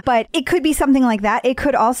theories. But it could be something like that. It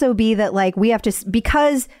could also be that we have to,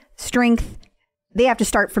 because strength, they have to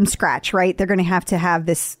start from scratch, right? They're going to have to have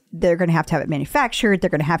this, they're going to have it manufactured. They're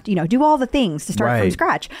going to have to, do all the things to start from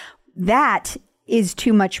scratch. That is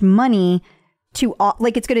too much money to,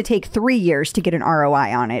 it's going to take 3 years to get an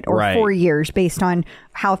ROI on it, or 4 years based on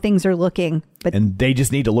how things are looking. And they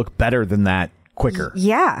just need to look better than that quicker.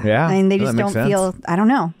 Yeah. I mean, they just don't feel, I don't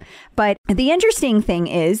know. But the interesting thing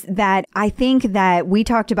is that I think that we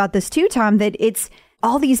talked about this too, Tom, that it's,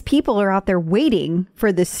 all these people are out there waiting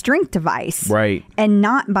for this strength device, and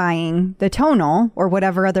not buying the tonal or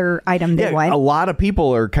whatever other item they want. A lot of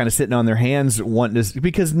people are kind of sitting on their hands wanting to,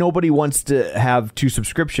 because nobody wants to have 2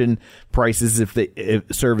 subscription prices if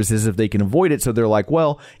services if they can avoid it. So they're like,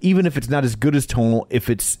 well, even if it's not as good as tonal, if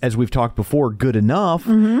it's, as we've talked before, good enough,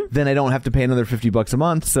 then I don't have to pay another $50 a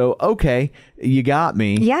month. So okay, you got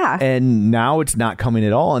me. Yeah. And now it's not coming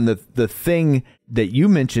at all. And the thing that you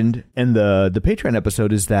mentioned in the Patreon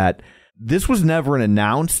episode is that this was never an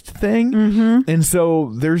announced thing. And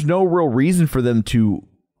so there's no real reason for them to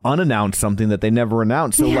unannounce something that they never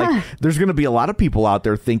announced. So there's going to be a lot of people out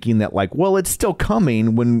there thinking that well, it's still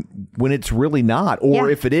coming when it's really not. Or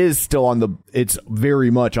if it is still it's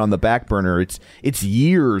very much on the back burner. It's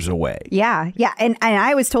years away. Yeah. Yeah. And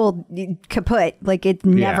I was told kaput, it's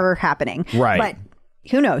never happening. Right. But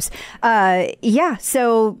who knows?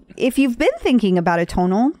 So if you've been thinking about a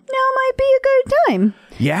tonal, now might be a good time.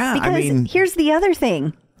 Yeah. Because here's the other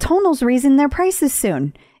thing. Tonal's raising their prices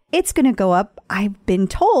soon. It's going to go up, I've been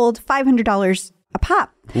told, $500 a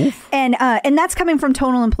pop. Oof. And that's coming from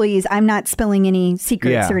Tonal employees. I'm not spilling any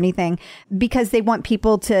secrets or anything, because they want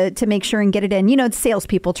people to make sure and get it in. It's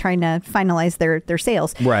salespeople trying to finalize their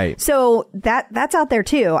sales. Right. So that's out there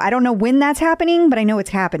too. I don't know when that's happening, but I know it's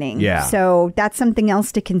happening. Yeah. So that's something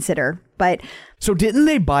else to consider. But so didn't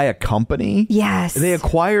they buy a company? Yes. They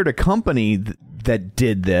acquired a company that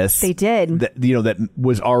did this. They did. That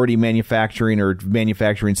was already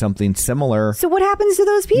manufacturing something similar. So what happens to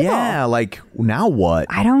those people? Yeah, now what?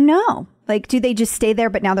 I don't know. Do they just stay there,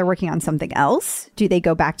 but now they're working on something else? Do they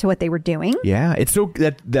go back to what they were doing? Yeah, it's so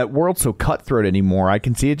that world's so cutthroat anymore. I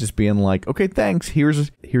can see it just being like, okay, thanks. Here's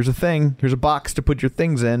a thing. Here's a box to put your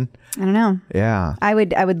things in. I don't know. Yeah, I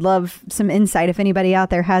would love some insight if anybody out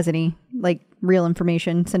there has any real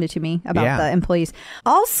information. Send it to me about the employees.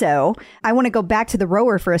 Also, I want to go back to the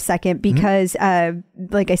rower for a second because,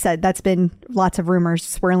 like I said, that's been lots of rumors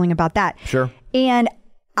swirling about that. Sure. And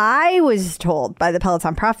I was told by the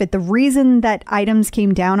Peloton Prophet, the reason that items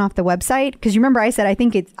came down off the website, because you remember I said,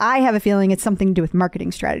 I have a feeling it's something to do with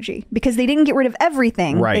marketing strategy, because they didn't get rid of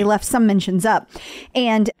everything. Right. They left some mentions up.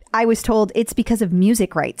 And I was told it's because of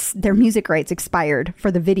music rights. Their music rights expired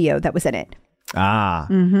for the video that was in it.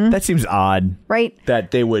 That seems odd. Right.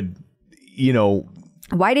 That they would,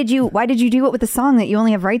 Why did you do it with a song that you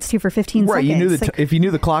only have rights to for 15 seconds? Right, you knew if you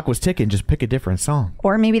knew the clock was ticking, just pick a different song.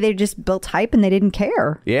 Or maybe they just built hype and they didn't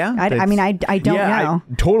care. Yeah. I don't know.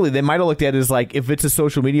 Totally. They might have looked at it as if it's a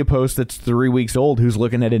social media post that's 3 weeks old, who's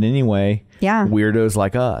looking at it anyway? Yeah. Weirdos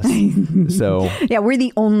like us. So. Yeah, we're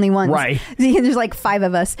the only ones. Right. There's 5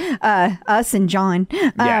 of us. Us and John.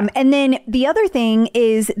 Yeah. And then the other thing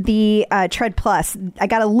is the Tread Plus. I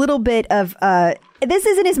got a little bit of... this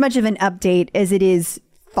isn't as much of an update as it is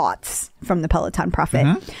thoughts from the Peloton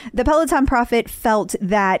Prophet. The Peloton Prophet felt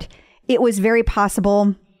that it was very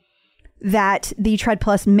possible that the Tread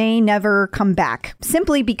Plus may never come back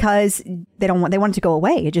simply because they want it to go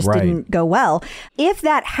away. It just didn't go well. If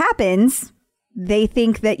that happens, they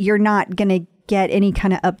think that you're not going to get any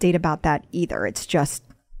kind of update about that either. It's just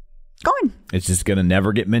gone. It's just going to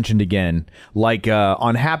never get mentioned again. Like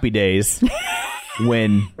on Happy Days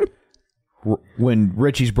when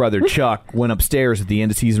Richie's brother Chuck went upstairs at the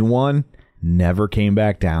end of season 1. Never came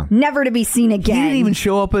back down. Never to be seen again. He didn't even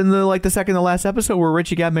show up in the second to last episode where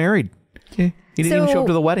Richie got married. He didn't even show up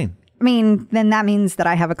to the wedding. I mean, then that means that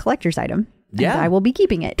I have a collector's item. Yeah. And I will be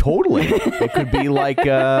keeping it. Totally. It could be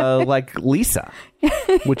like Lisa,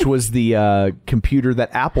 which was the computer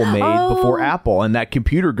that Apple made before Apple. And that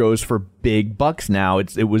computer goes for big bucks now.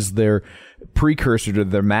 It was their precursor to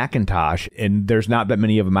their Macintosh. And there's not that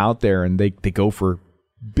many of them out there. And they go for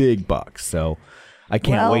big bucks. So I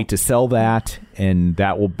can't wait to sell that, and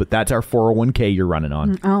that's our 401k you're running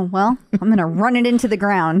on. Oh, well, I'm going to run it into the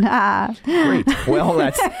ground. Great. Well,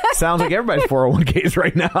 that sounds like everybody's 401ks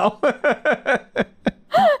right now.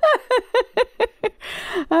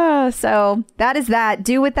 So that is that.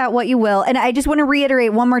 Do with that what you will. And I just want to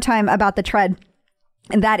reiterate one more time about the Tread.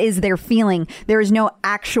 And that is their feeling. There is no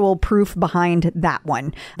actual proof behind that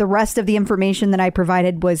one. The rest of the information that I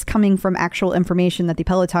provided was coming from actual information that the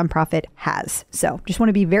Peloton Prophet has. So just want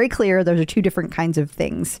to be very clear. Those are two different kinds of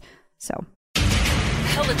things. So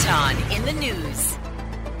Peloton in the news.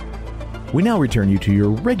 We now return you to your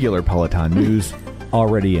regular Peloton news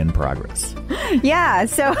already in progress. Yeah.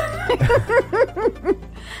 So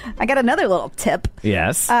I got another little tip.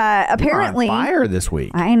 Yes. Apparently, you're on fire this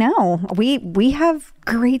week. I know. We have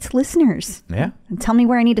great listeners. Yeah. Tell me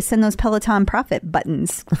where I need to send those Peloton Profit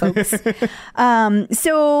buttons, folks.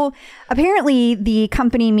 So apparently the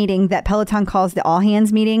company meeting that Peloton calls the all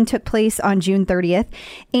hands meeting took place on June 30th.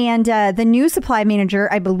 And the new supply manager,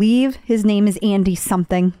 I believe his name is Andy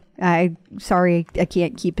something. Sorry, I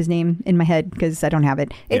can't keep his name in my head because I don't have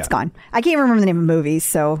it. It's gone. I can't remember the name of movies,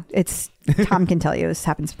 so Tom can tell you. This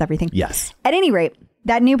happens with everything. Yes. At any rate,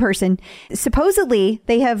 that new person, supposedly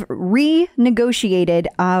they have renegotiated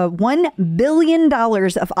 $1 billion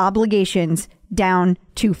of obligations down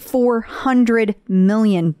to $400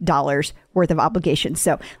 million worth of obligations.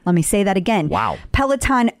 So let me say that again. Wow.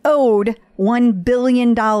 Peloton owed $1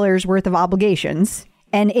 billion worth of obligations.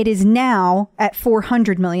 And it is now at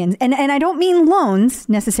 400 million. And I don't mean loans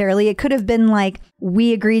necessarily. It could have been like,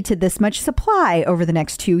 we agreed to this much supply over the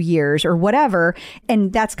next 2 years or whatever.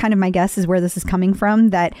 And that's kind of my guess is where this is coming from,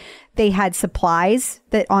 that they had supplies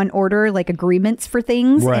that on order, like agreements for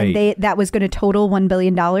things. Right. And that was going to total $1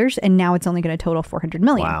 billion. And now it's only going to total 400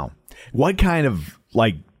 million. Wow. What kind of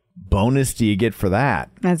bonus do you get for that?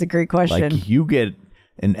 That's a great question. Like you get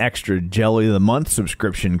an extra Jelly of the Month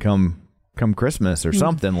subscription come Christmas or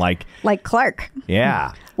something like Clark.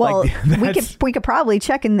 Yeah. Well, we could probably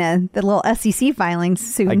check in the little SEC filings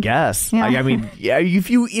soon. I guess. Yeah. I mean, yeah. If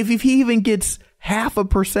he even gets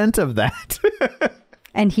 0.5% of that,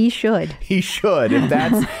 and he should. He should.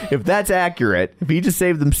 If that's accurate, if he just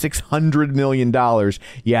saved them $600 million,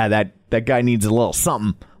 yeah, that guy needs a little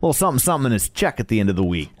something in his check at the end of the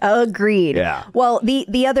week. Agreed. Yeah. Well,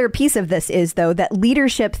 the other piece of this is, though, that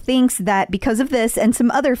leadership thinks that because of this and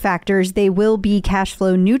some other factors, they will be cash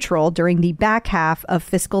flow neutral during the back half of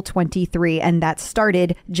fiscal 23. And that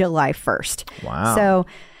started July 1st. Wow. So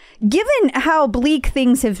given how bleak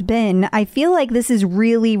things have been, I feel like this is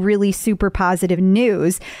really, really super positive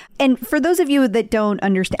news. And for those of you that don't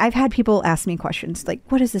understand, I've had people ask me questions like,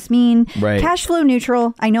 what does this mean? Right. Cash flow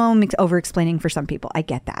neutral. I know I'm over-explaining for some people. I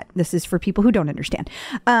get that. This is for people who don't understand.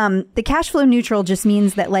 The cash flow neutral just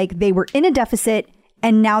means that they were in a deficit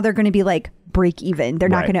and now they're going to be break even. They're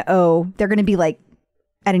not going to owe. They're going to be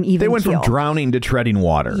at an even They went keel. from drowning to treading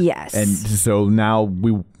water. Yes. And so now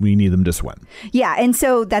we need them to swim. Yeah. And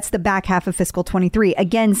so that's the back half of fiscal 23.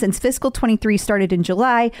 Again, since fiscal 23 started in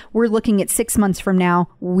July, we're looking at 6 months from now.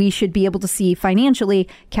 We should be able to see financially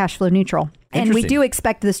cash flow neutral. And we do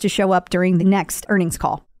expect this to show up during the next earnings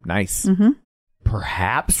call. Nice. Mm-hmm.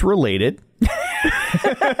 Perhaps related.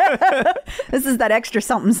 This is that extra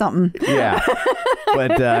something. Yeah.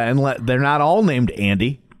 But and they're not all named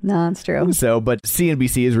Andy. No, that's true. But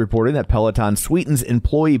CNBC is reporting that Peloton sweetens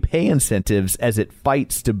employee pay incentives as it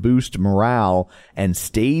fights to boost morale and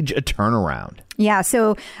stage a turnaround. Yeah.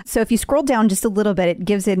 So if you scroll down just a little bit, it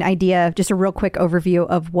gives an idea, just a real quick overview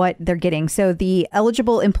of what they're getting. So the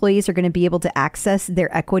eligible employees are going to be able to access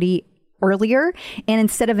their equity earlier. And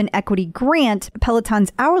instead of an equity grant,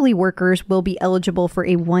 Peloton's hourly workers will be eligible for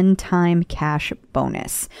a one-time cash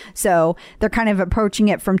bonus. So they're kind of approaching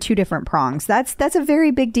it from two different prongs. That's a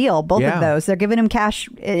very big deal, both of those. They're giving them cash,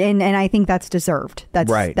 and I think that's deserved.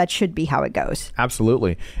 That should be how it goes.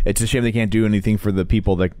 Absolutely. It's a shame they can't do anything for the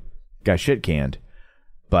people that got shit canned.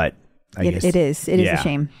 But I guess it is a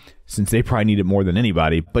shame. Since they probably need it more than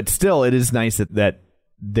anybody. But still, it is nice that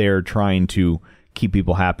they're trying to keep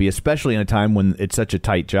people happy, especially in a time when it's such a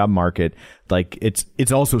tight job market. Like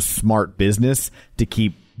it's also smart business to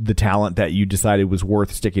keep the talent that you decided was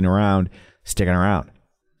worth sticking around.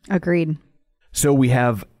 Agreed. So we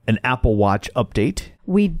have an Apple Watch update.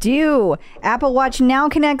 We do. Apple Watch now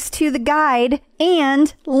connects to the guide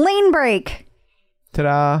and lane brake.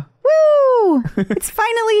 Ta-da. Woo! It's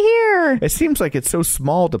finally here. It seems like it's so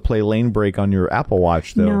small to play lane brake on your Apple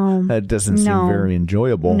Watch, though. No. That doesn't seem very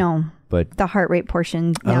enjoyable. No. But the heart rate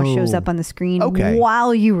portion now shows up on the screen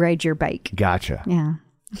while you ride your bike. Gotcha. Yeah.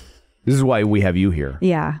 This is why we have you here.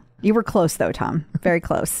 Yeah. You were close, though, Tom. Very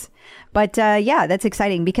close. But that's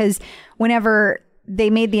exciting because whenever they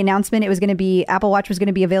made the announcement Apple Watch was going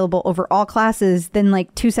to be available over all classes, then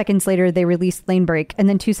like 2 seconds later, they released lane brake. And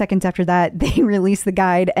then 2 seconds after that, they released the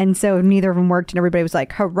guide. And so neither of them worked and everybody was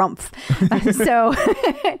like, harumph. So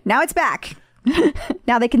now it's back.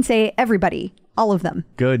 Now they can say everybody. All of them.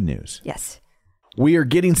 Good news. Yes. We are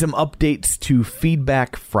getting some updates to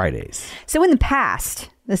Feedback Fridays. So in the past,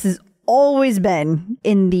 this has always been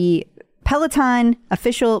in the Peloton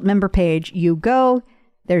official member page. You go,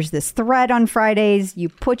 there's this thread on Fridays. You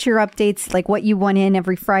put your updates, like what you want in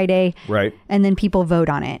every Friday. Right. And then people vote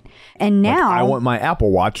on it. And now I want my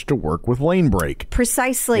Apple Watch to work with lane brake.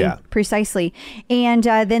 Precisely. Yeah. Precisely. And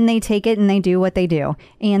then they take it and they do what they do.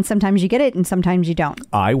 And sometimes you get it and sometimes you don't.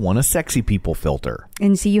 I want a sexy people filter.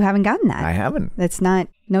 And see, you haven't gotten that. I haven't. That's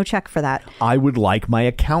no check for that. I would like my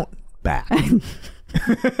account back.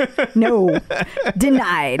 No.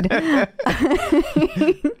 Denied.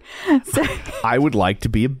 So, I would like to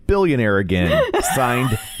be a billionaire again.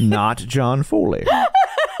 Signed, not John Foley.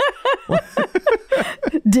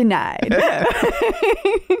 Denied.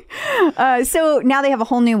 So now they have a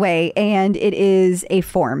whole new way, and it is a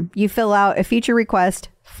form. You fill out a feature request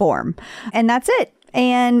form, and that's it.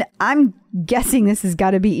 And I'm guessing this has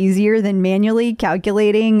got to be easier than manually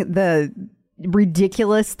calculating the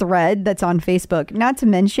ridiculous thread that's on Facebook. Not to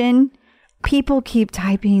mention, people keep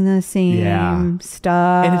typing the same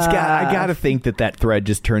stuff. And I got to think that thread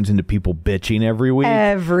just turns into people bitching every week.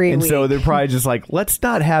 And so they're probably just like, let's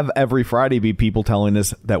not have every Friday be people telling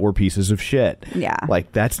us that we're pieces of shit. Yeah.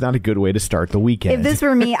 Like, that's not a good way to start the weekend. If this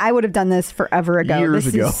were me, I would have done this forever ago. Years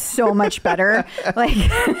ago. Is so much better. Like,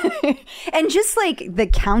 and just like the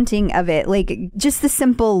counting of it, like just the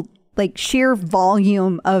simple like sheer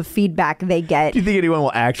volume of feedback they get. Do you think anyone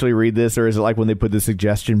will actually read this, or is it like when they put the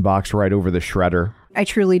suggestion box right over the shredder? I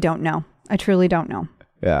truly don't know.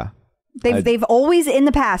 Yeah. They've always in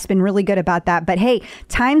the past been really good about that. But hey,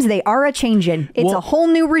 times they are a changing. It's a whole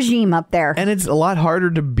new regime up there. And it's a lot harder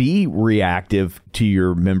to be reactive to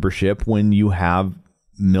your membership when you have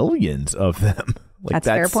millions of them. Like that's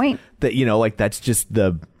a fair point. That, you know, like that's just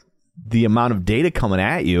the amount of data coming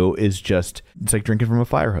at you is just, it's like drinking from a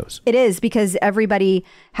fire hose. It is, because everybody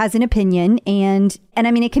has an opinion. And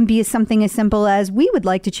I mean, it can be something as simple as, we would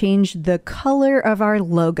like to change the color of our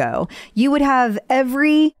logo. You would have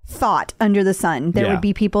every thought under the sun. There would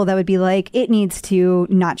be people that would be like, it needs to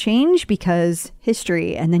not change because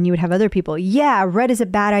history. And then you would have other people, red is a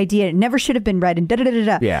bad idea. It never should have been red, and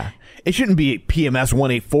da-da-da-da-da. Yeah. It shouldn't be PMS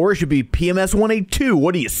 184. It should be PMS 182.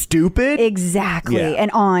 What are you, stupid? Exactly. Yeah.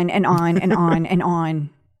 And on and on and on and on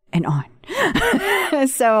and on.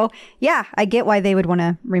 So, yeah, I get why they would want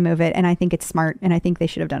to remove it. And I think it's smart. And I think they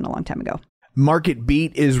should have done it a long time ago. Market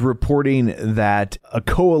Beat is reporting that a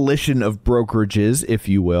coalition of brokerages, if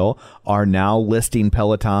you will, are now listing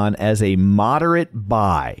Peloton as a moderate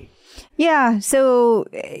buy. Yeah. So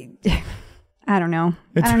I don't know.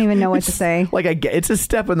 I don't even know what to say. Like, it's a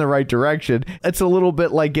step in the right direction. It's a little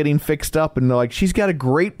bit like getting fixed up and they're like, she's got a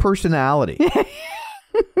great personality.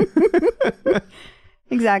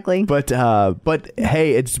 Exactly. But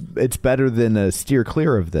hey, it's better than a steer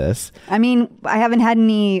clear of this. I mean, I haven't had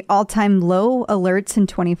any all-time low alerts in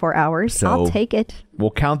 24 hours. So I'll take it.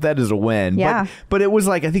 We'll count that as a win. Yeah. But it was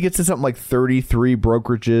like, I think it said something like 33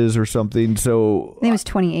 brokerages or something. So I think it was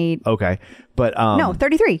 28. Okay. But no,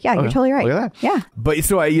 33. Yeah, you're totally right. Look at that. Yeah. But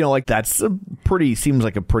so like that's seems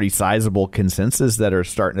like a pretty sizable consensus that are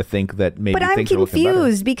starting to think that maybe. But I'm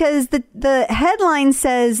confused because the headline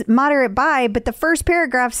says moderate buy, but the first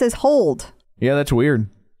paragraph says hold. Yeah, that's weird.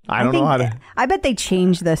 I don't know how to. I bet they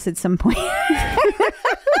changed this at some point.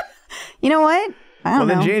 You know what? I don't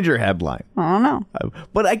know. Then change your headline. I don't know.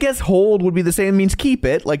 But I guess hold would be the same, means keep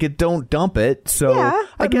it. Like it don't dump it. So yeah,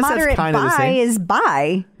 I guess moderate that's kind of the buy same. is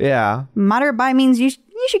buy. Yeah. Moderate buy means you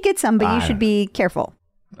should get some, but you should be careful.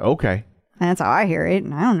 Okay. That's how I hear it.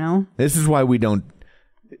 I don't know. This is why we don't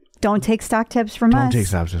take stock tips from us. Don't take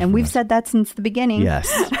stock tips and from we've us. said that since the beginning.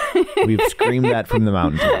 Yes. We've screamed that from the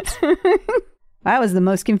mountaintops. That was the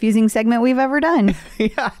most confusing segment we've ever done. Yeah,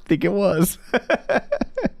 I think it was.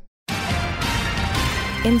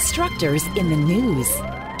 Instructors in the news.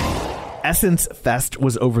 Essence Fest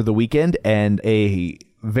was over the weekend, and a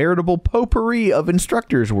veritable potpourri of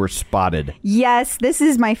instructors were spotted. Yes, this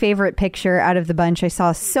is my favorite picture out of the bunch. I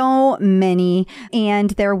saw so many,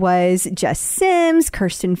 and there was Jess Sims,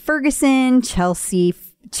 Kirsten Ferguson, Chelsea.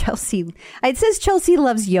 It says Chelsea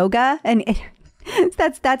loves yoga, and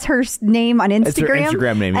that's her name on Instagram. It's her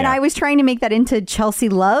Instagram name, and yeah. I was trying to make that into Chelsea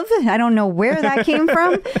Love. I don't know where that came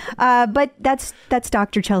from, but that's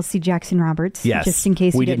Dr. Chelsea Jackson Roberts. Yes, just in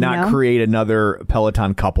case we you did didn't not know. create another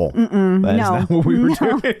Peloton couple. That is not what we were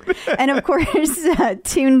doing. And of course,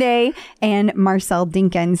 Tunde and Marcel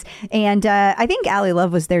Dinkins. And I think Allie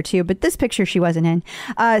Love was there too, but this picture she wasn't in.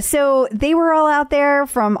 So they were all out there.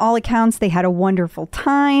 From all accounts, they had a wonderful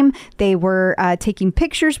time. They were taking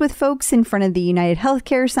pictures with folks in front of the United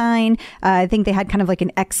Healthcare sign. I think they had kind of like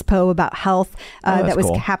an expo about health that was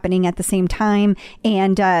cool. happening at the same time.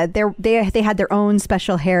 And they had their own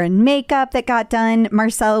special hair and makeup that got done.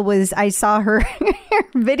 Marcel I saw her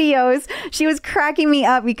videos. She was cracking me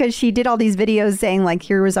up because she did all these videos saying like,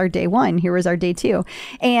 here was our day 1, here was our day 2.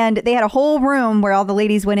 And they had a whole room where all the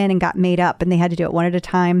ladies went in and got made up, and they had to do it one at a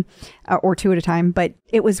time or 2 at a time. But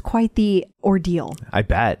it was quite the ordeal. I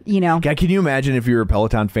bet. You know. God, can you imagine if you're a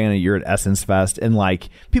Peloton fan and you're at Essence Fest and like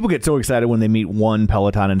people get so excited when they meet one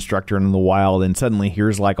Peloton instructor in the wild and suddenly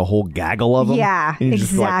here's like a whole gaggle of them? Yeah,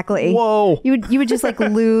 exactly. Like, whoa. You would just like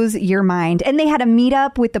lose your mind. And they had a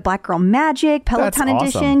meetup with the Black Girl Magic Peloton That's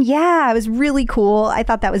edition. awesome. Yeah, it was really cool. I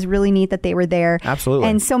thought that was really neat that they were there. Absolutely.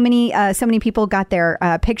 And so many people got their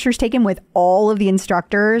pictures taken with all of the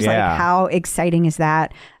instructors. Yeah. Like, how exciting is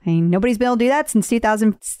that? I mean, nobody's been able to do that since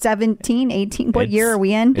 2017, 18. What year are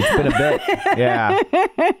we in? It's been a bit. Yeah.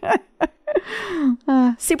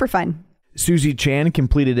 Super fun. Susie Chan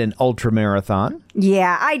completed an ultra marathon.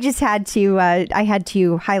 Yeah, I just had to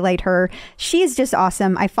highlight her. She is just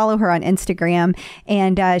awesome. I follow her on Instagram,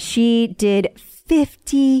 and she did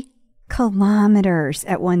 50 kilometers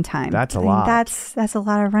at one time. That's a lot. That's a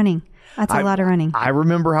lot of running. That's a lot of running. I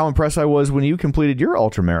remember how impressed I was when you completed your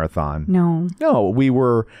ultra marathon. No,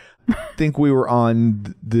 I think we were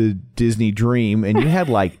on the Disney Dream, and you had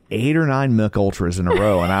like 8 or 9 Milk Ultras in a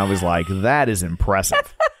row, and I was like, that is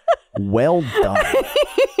impressive. Well done.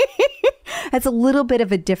 That's a little bit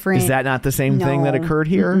of a different. Is that not the same thing that occurred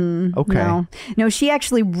here? Okay. No, she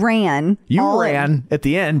actually ran. You ran at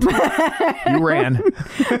the end. You ran.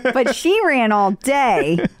 But she ran all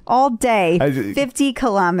day, 50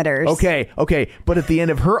 kilometers. Okay. But at the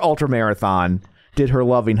end of her ultra marathon, did her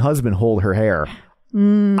loving husband hold her hair?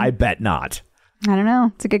 I bet not. I don't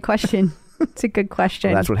know. It's a good question. Well,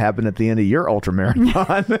 that's what happened at the end of your ultra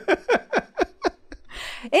marathon.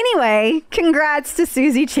 Anyway, congrats to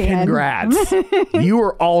Susie Chan. Congrats. You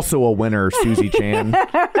are also a winner, Susie Chan.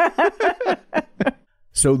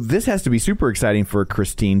 So this has to be super exciting for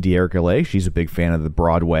Christine D'Ercole. She's a big fan of the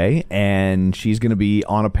Broadway, and she's going to be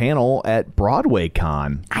on a panel at Broadway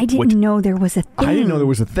Con. I didn't know there was a thing. I didn't know there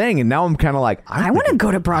was a thing, and now I'm kind of like, I want to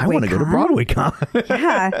go to Broadway Con. I want to go to Broadway Con.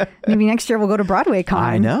 Yeah, maybe next year we'll go to Broadway Con.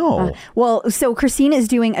 I know. Well, so Christine is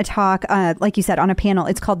doing a talk, like you said, on a panel.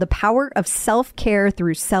 It's called The Power of Self-Care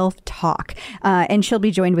Through Self-Talk, and she'll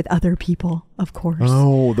be joined with other people, of course.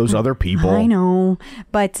 Oh, those other people. I know,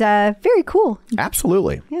 but very cool. Absolutely.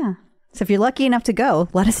 Yeah. So if you're lucky enough to go,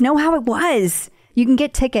 let us know how it was. You can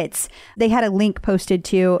get tickets. They had a link posted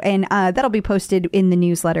too, and that'll be posted in the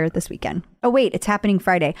newsletter this weekend. Oh, wait, it's happening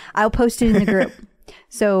Friday. I'll post it in the group.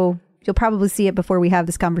 So you'll probably see it before we have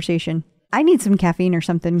this conversation. I need some caffeine or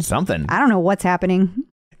something. I don't know what's happening.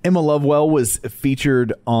 Emma Lovewell was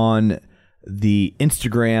featured on the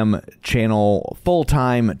Instagram channel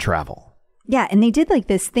Full-Time Travel. Yeah, and they did like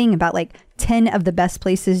this thing about like 10 of the best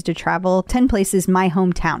places to travel, 10 places, my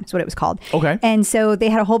hometown is what it was called. Okay. And so they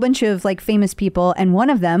had a whole bunch of like famous people, and one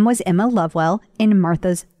of them was Emma Lovewell in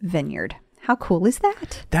Martha's Vineyard. How cool is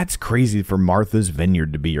that? That's crazy for Martha's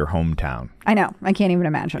Vineyard to be your hometown. I know. I can't even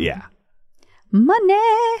imagine. Yeah. Money.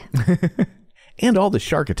 And all the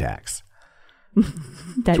shark attacks.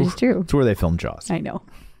 That is true. It's where they filmed Jaws. I know.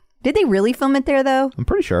 Did they really film it there though? I'm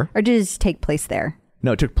pretty sure. Or did it just take place there?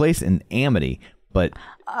 No, it took place in Amity, but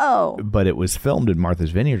it was filmed in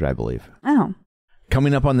Martha's Vineyard, I believe. Oh.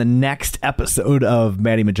 Coming up on the next episode of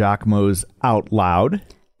Maddie Majacomo's Out Loud,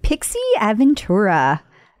 Pixie Aventura.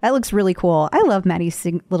 That looks really cool. I love Maddie's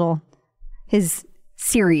his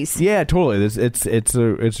series. Yeah, totally. It's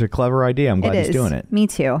a clever idea. I'm glad he's doing it. Me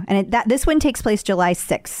too. And this one takes place July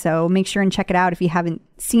 6th. So make sure and check it out. If you haven't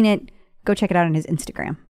seen it, go check it out on his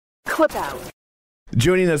Instagram. Clip out.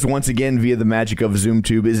 Joining us once again via the magic of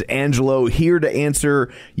ZoomTube is Angelo, here to answer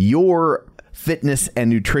your fitness and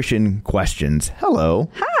nutrition questions. Hello.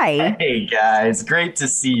 Hi. Hey guys, great to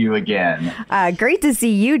see you again. Great to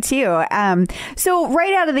see you too. So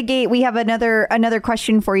right out of the gate, we have another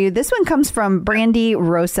question for you. This one comes from Brandy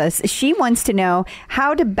Rosas. She wants to know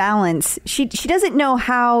how to balance. She doesn't know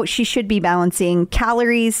how she should be balancing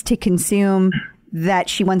calories to consume that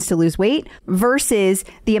she wants to lose weight versus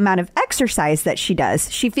the amount of exercise that she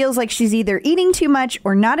does. She feels like she's either eating too much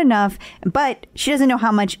or not enough, but she doesn't know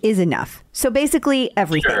how much is enough. So basically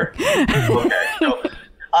everything. Sure. Okay.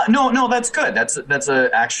 No, that's good. That's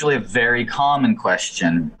actually a very common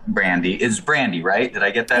question, Brandy. Is Brandy, right? Did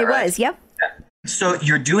I get that right? It was, yep. So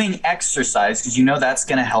you're doing exercise because you know that's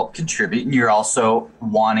going to help contribute, and you're also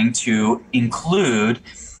wanting to include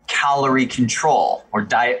calorie control or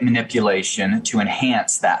diet manipulation to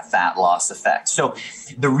enhance that fat loss effect. So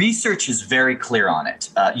the research is very clear on it.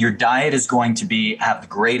 Your diet is going to have the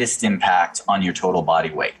greatest impact on your total body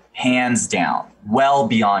weight, hands down, well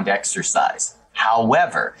beyond exercise.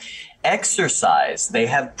 However, exercise, they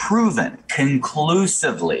have proven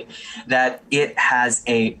conclusively that it has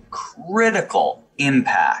a critical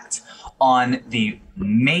impact on the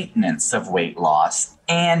maintenance of weight loss,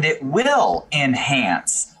 and it will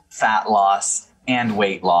enhance fat loss and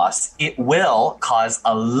weight loss. It will cause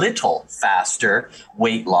a little faster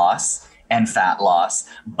weight loss and fat loss,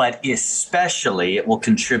 but especially it will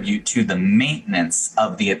contribute to the maintenance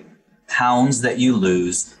of the pounds that you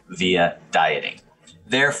lose via dieting.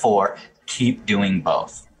 Therefore, keep doing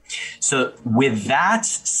both. So with that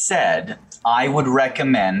said, I would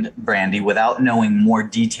recommend, Brandy, without knowing more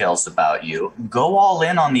details about you, go all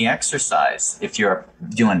in on the exercise. If you're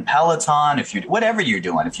doing Peloton, whatever you're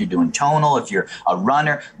doing, if you're doing tonal, if you're a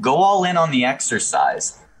runner, go all in on the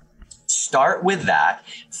exercise. Start with that.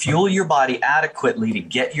 Fuel your body adequately to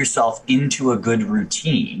get yourself into a good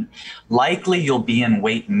routine. Likely you'll be in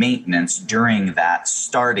weight maintenance during that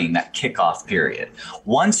kickoff period.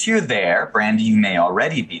 Once you're there, Brandy, you may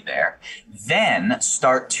already be there, then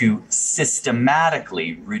start to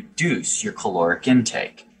systematically reduce your caloric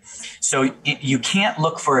intake. So you can't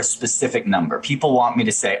look for a specific number. People want me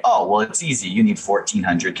to say, oh, well, it's easy. You need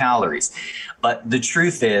 1,400 calories. But the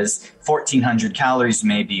truth is 1,400 calories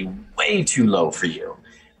may be way too low for you.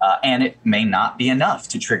 And it may not be enough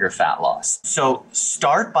to trigger fat loss. So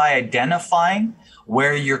start by identifying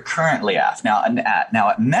where you're currently at. Now at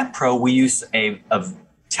MetPro, we use a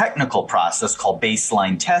technical process called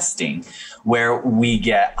baseline testing, where we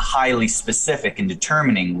get highly specific in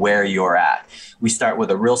determining where you're at. We start with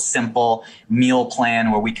a real simple meal plan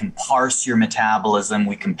where we can parse your metabolism.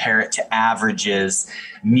 We compare it to averages,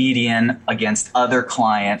 median against other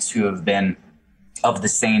clients who have been of the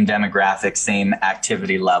same demographic, same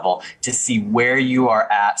activity level, to see where you are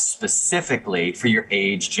at specifically for your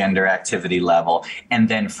age, gender, activity level. And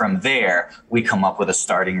then from there, we come up with a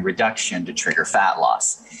starting reduction to trigger fat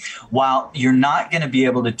loss. While you're not going to be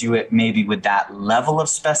able to do it maybe with that level of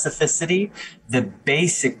specificity, the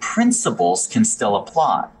basic principles can still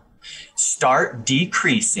apply. Start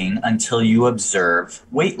decreasing until you observe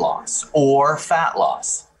weight loss or fat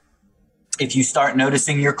loss. If you start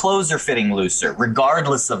noticing your clothes are fitting looser,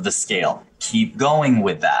 regardless of the scale, keep going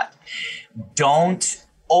with that. Don't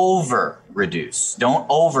over-reduce. Don't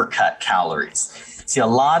overcut calories. See, a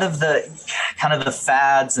lot of the kind of the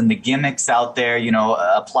fads and the gimmicks out there,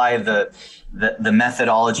 apply the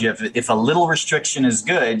methodology of if a little restriction is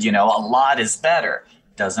good, a lot is better.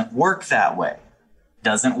 Doesn't work that way.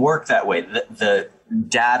 The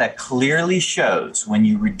data clearly shows when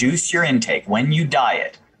you reduce your intake, when you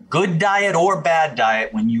diet, good diet or bad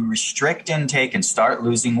diet, when you restrict intake and start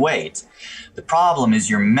losing weight, the problem is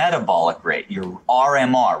your metabolic rate, your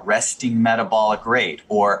RMR, resting metabolic rate,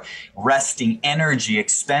 or resting energy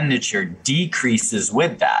expenditure decreases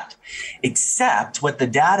with that. Except what the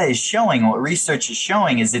data is showing, what research is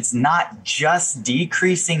showing, is it's not just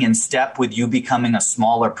decreasing in step with you becoming a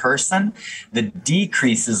smaller person. The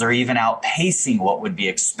decreases are even outpacing what would be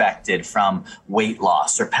expected from weight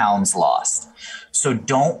loss or pounds lost. So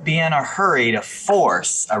don't be in a hurry to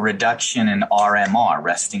force a reduction in RMR,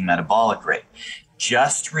 resting metabolic rate.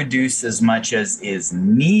 Just reduce as much as is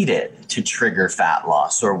needed to trigger fat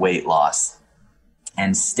loss or weight loss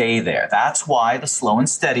and stay there. That's why the slow and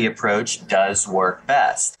steady approach does work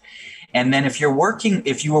best. And then if you were working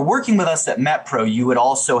with us at MetPro, you would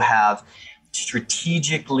also have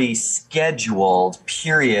strategically scheduled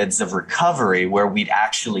periods of recovery where we'd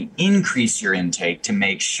actually increase your intake to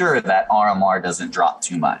make sure that RMR doesn't drop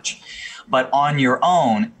too much. But on your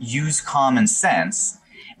own, use common sense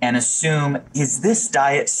and assume, is this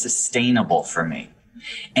diet sustainable for me?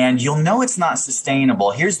 And you'll know it's not sustainable.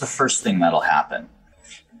 Here's the first thing that'll happen.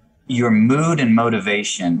 Your mood and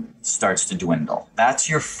motivation starts to dwindle. That's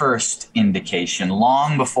your first indication,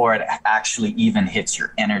 long before it actually even hits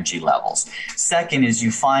your energy levels. Second is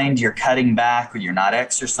you find you're cutting back or you're not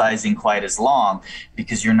exercising quite as long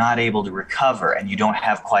because you're not able to recover and you don't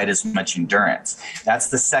have quite as much endurance. That's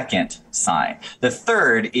the second sign. The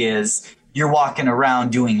third is you're walking around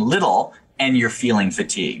doing little and you're feeling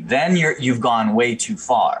fatigued. Then you've gone way too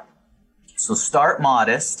far. So start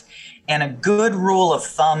modest. And a good rule of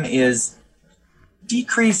thumb is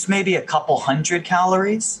decrease maybe a couple hundred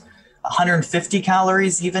calories, 150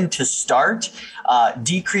 calories even to start.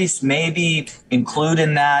 Decrease maybe include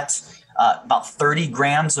in that about 30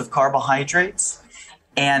 grams of carbohydrates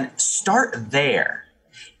and start there.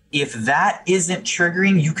 If that isn't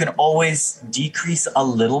triggering, you can always decrease a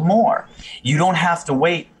little more. You don't have to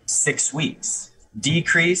wait 6 weeks.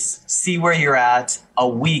 Decrease, see where you're at a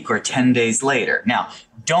week or 10 days later. Now,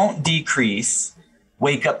 don't decrease,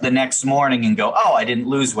 wake up the next morning and go, oh, I didn't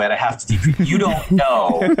lose weight, I have to decrease. You don't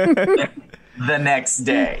know the next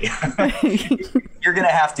day. You're going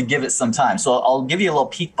to have to give it some time. So I'll give you a little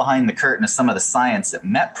peek behind the curtain of some of the science at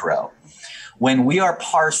MetPro. When we are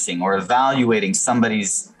parsing or evaluating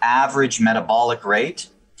somebody's average metabolic rate,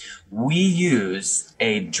 we use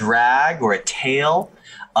a drag or a tail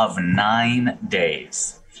of 9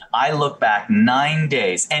 days. I look back 9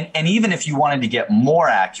 days. And even if you wanted to get more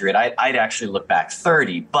accurate, I'd actually look back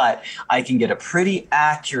 30, but I can get a pretty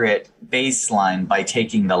accurate baseline by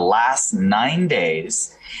taking the last 9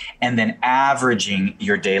 days and then averaging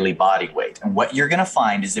your daily body weight. And what you're going to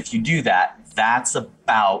find is if you do that, that's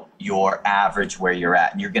about your average where you're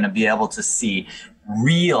at. And you're going to be able to see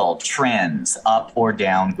real trends up or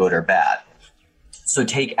down, good or bad. So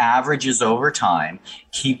take averages over time,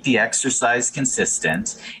 keep the exercise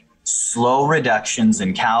consistent, slow reductions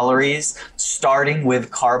in calories, starting with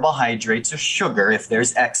carbohydrates or sugar if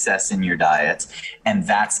there's excess in your diet. And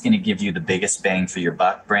that's going to give you the biggest bang for your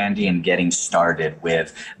buck, Brandy, and getting started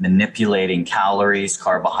with manipulating calories,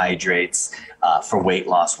 carbohydrates for weight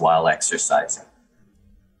loss while exercising.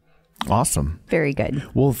 Awesome. Very good.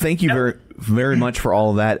 Well, thank you very, very much for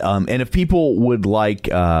all of that. And if people would like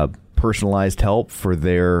personalized help for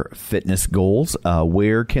their fitness goals,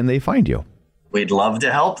 where can they find you? We'd love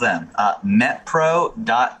to help them.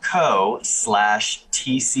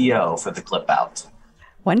 metpro.co/TCO for the clip out.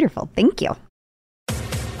 Wonderful. Thank you.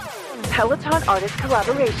 Peloton artist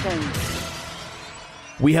collaboration.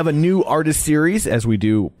 We have a new artist series, as we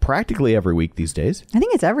do practically every week these days. I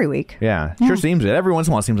think it's every week. Yeah. Sure seems it. Every once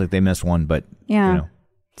in a while it seems like they miss one, but yeah. You know.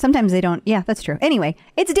 Sometimes they don't. Yeah, that's true. Anyway,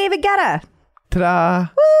 it's David Guetta. Ta-da.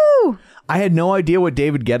 Woo! I had no idea what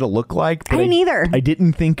David Guetta looked like. But I didn't either. I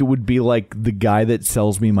didn't think it would be like the guy that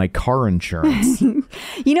sells me my car insurance. You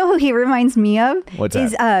know who he reminds me of? What's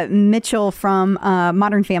that? Is Mitchell from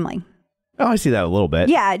Modern Family. Oh, I see that a little bit.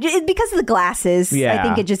 Yeah, because of the glasses. Yeah. I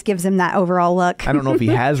think it just gives him that overall look. I don't know if he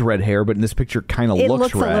has red hair, but in this picture kind of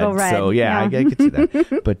looks red. A little red. So yeah. I could see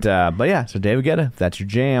that. But yeah, so David Guetta, if that's your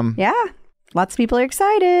jam. Yeah. Lots of people are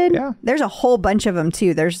excited. Yeah. There's a whole bunch of them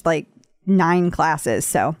too. There's like 9 classes.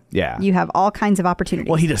 So yeah, you have all kinds of opportunities.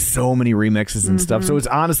 Well, he does so many remixes and stuff. So it's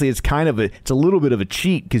honestly, it's a little bit of a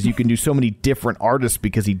cheat because you can do so many different artists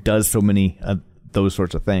because he does so many those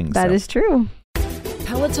sorts of things. That is true.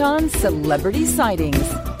 Peloton celebrity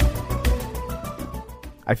sightings.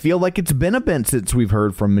 I feel like it's been a bit since we've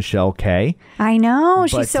heard from Michelle K. I know.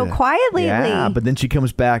 She's so quiet lately. Yeah, but then she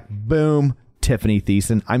comes back, boom, Tiffany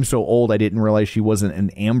Thiessen. I'm so old I didn't realize she wasn't an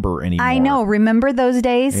Amber anymore. I know. Remember those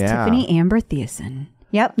days? Yeah. Tiffany Amber Thiessen.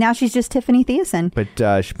 Yep. Now she's just Tiffany Thiessen. But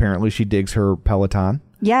apparently she digs her Peloton.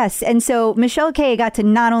 Yes. And so Michelle K got to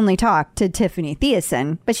not only talk to Tiffany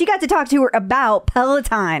Thiessen, but she got to talk to her about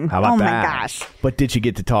Peloton. How about that? My gosh. But did she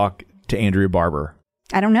get to talk to Andrea Barber?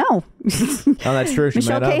 I don't know. Oh, that's true.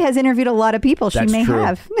 Michelle K has interviewed a lot of people. She may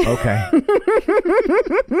have. Okay.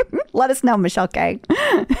 Let us know, Michelle K.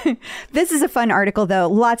 This is a fun article, though.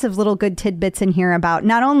 Lots of little good tidbits in here about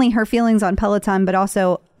not only her feelings on Peloton, but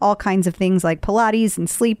also all kinds of things like Pilates and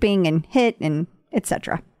sleeping and HIIT and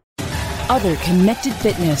etc. Other connected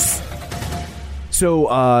fitness. So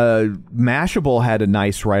Mashable had a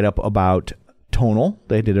nice write-up about Tonal.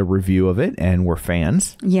 They did a review of it and were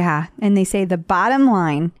fans. Yeah. And they say the bottom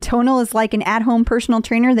line, Tonal is like an at-home personal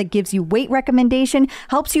trainer that gives you weight recommendation,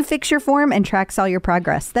 helps you fix your form, and tracks all your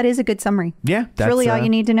progress. That is a good summary. Yeah. That's really all you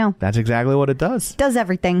need to know. That's exactly what it does. Does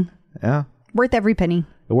everything. Yeah. Worth every penny.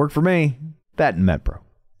 It worked for me. That and MedPro.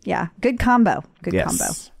 Yeah. Good combo. Good yes.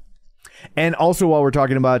 combo. And also, while we're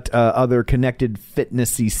talking about other connected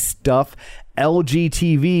fitnessy stuff, LG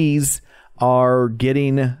TVs are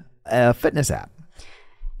getting a fitness app.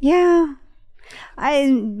 Yeah. I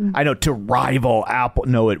know, to rival Apple.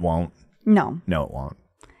 No, it won't. No, it won't.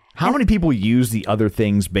 How many people use the other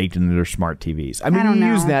things baked into their smart TVs? I mean, you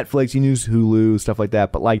use Netflix, you use Hulu, stuff like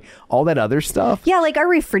that, but like all that other stuff. Yeah, like our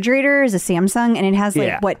refrigerator is a Samsung and it has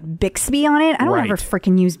Bixby on it. I don't ever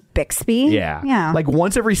freaking use Bixby. Yeah. Like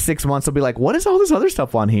once every 6 months, I'll be like, what is all this other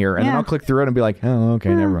stuff on here? And then I'll click through it and be like, oh,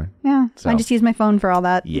 okay, never mind. Yeah. So I just use my phone for all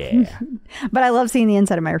that. Yeah. But I love seeing the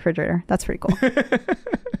inside of my refrigerator. That's pretty cool.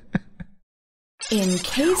 In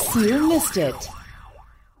case you missed it.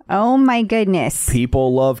 Oh my goodness.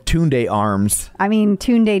 People love Tunde arms. I mean,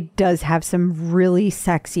 Tunde does have some really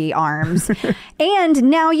sexy arms. And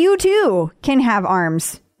now you too can have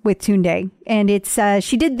arms with Tunde. And it's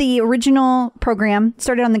she did the original program,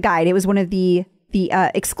 started on the guide. It was one of the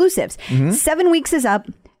exclusives. 7 weeks is up.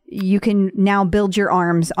 You can now build your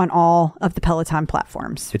arms on all of the Peloton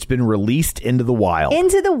platforms. It's been released into the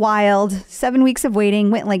wild. 7 weeks of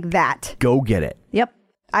waiting went like that. Go get it. Yep.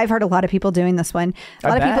 I've heard a lot of people doing this one. A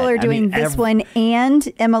lot of people are doing this one and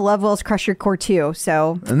Emma Lovewell's Crush Your Core too.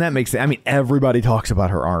 So, and that makes, everybody talks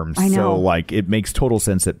about her arms. I know. So like it makes total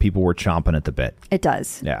sense that people were chomping at the bit. It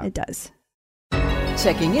does. Yeah. It does.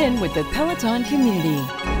 Checking in with the Peloton community.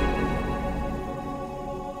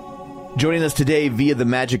 Joining us today via the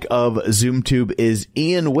magic of ZoomTube is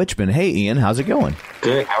Ian Wichman. Hey, Ian, how's it going?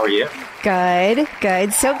 Good. How are you? Good.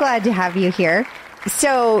 Good. So glad to have you here.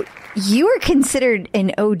 So you were considered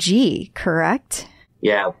an OG, correct?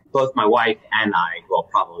 Yeah, both my wife and I will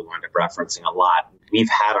probably wind up referencing a lot. We've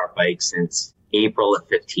had our bike since April of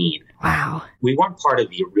 15. Wow. We weren't part of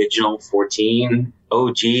the original 14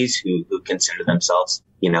 OGs who consider themselves,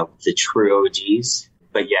 the true OGs.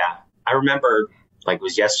 But yeah, I remember like it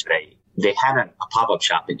was yesterday, they had a pop-up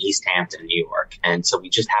shop in East Hampton, New York. And so we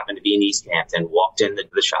just happened to be in East Hampton, walked into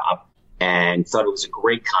the shop and thought it was a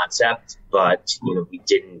great concept, but, we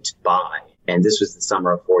didn't buy. And this was the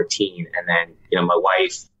summer of 14. And then, my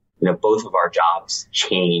wife, both of our jobs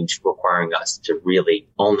changed, requiring us to really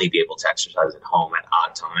only be able to exercise at home at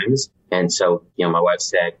odd times. And so, my wife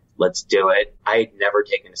said, let's do it. I had never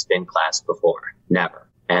taken a spin class before. Never.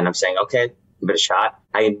 And I'm saying, okay, give it a shot.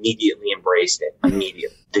 I immediately embraced it.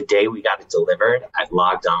 Immediately. The day we got it delivered, I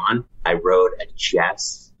logged on. I rode a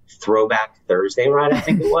Jess Throwback Thursday ride, I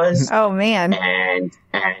think it was. Oh, man. And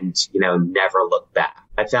never looked back.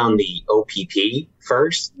 I found the OPP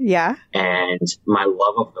first. Yeah. And my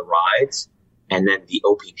love of the rides. And then the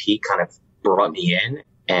OPP kind of brought me in.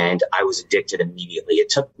 And I was addicted immediately. It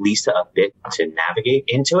took Lisa a bit to navigate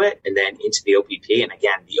into it and then into the OPP. And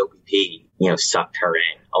again, the OPP, sucked her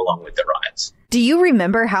in along with the rides. Do you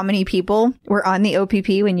remember how many people were on the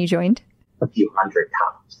OPP when you joined? A few hundred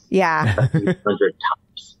tops. Yeah. A few hundred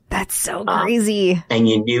tops. That's so crazy. And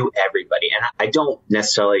you knew everybody. And I don't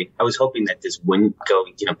necessarily, I was hoping that this wouldn't go,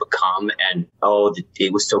 become, and,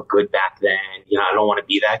 it was so good back then. I don't want to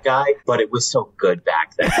be that guy, but it was so good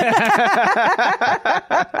back then.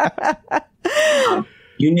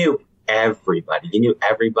 You knew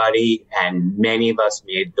everybody. And many of us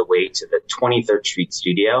made the way to the 23rd Street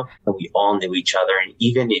studio, and we all knew each other. And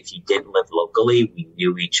even if you didn't live locally, we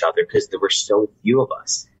knew each other because there were so few of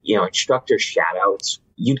us. Instructor shout outs.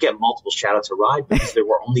 You'd get multiple shout outs a ride because there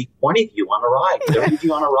were only 20 of you on a ride, 30 of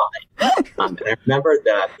you on a ride. And I remember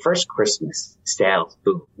the first Christmas sales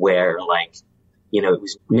booth where it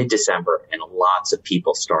was mid-December and lots of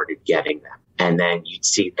people started getting them. And then you'd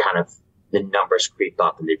see kind of the numbers creep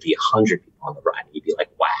up and there'd be 100 people on the ride. And you'd be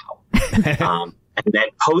like, wow. And then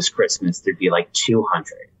post-Christmas, there'd be like 200.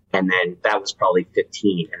 And then that was probably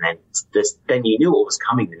 15. And then you knew what was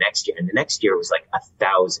coming the next year. And the next year was like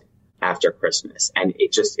 1,000 after Christmas. And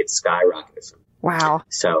it skyrocketed from. Wow.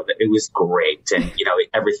 So it was great. And,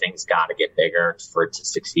 everything's got to get bigger for it to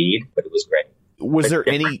succeed, but it was great. Was there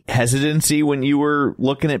any hesitancy when you were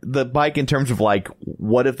looking at the bike in terms of like,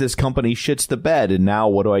 what if this company shits the bed and now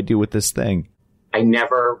what do I do with this thing? I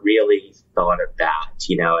never really thought of that.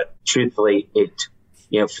 Truthfully,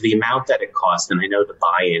 for the amount that it costs, and I know the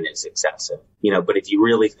buy-in is excessive, but if you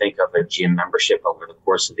really think of a gym membership over the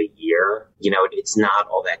course of the year, it's not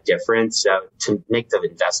all that different. So to make the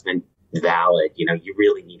investment, valid. You know, you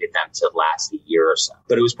really needed them to last a year or so.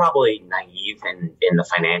 But it was probably naive in the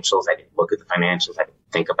financials. I didn't look at the financials. I didn't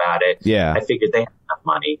think about it. Yeah. I figured they had enough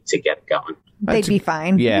money to get it going. They'd be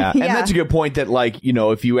fine. Yeah. And that's a good point that, like, you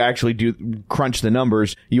know, if you actually do crunch the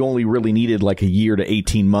numbers, you only really needed like a year to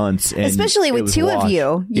 18 months. And especially with two of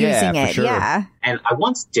you using it. Sure. Yeah. And I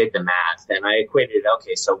once did the math and I equated it.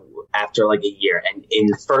 Okay, so after like a year, and in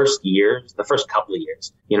the first couple of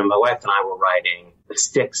years, you know, my wife and I were riding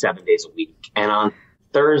 6-7 days a week. And on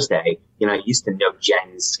Thursday, you know, I used to know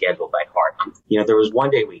Jen's schedule by heart. You know, there was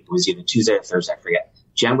one day a week, it was either Tuesday or Thursday, I forget.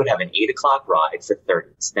 Jen would have an 8 o'clock ride for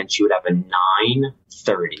 30s. Then she would have a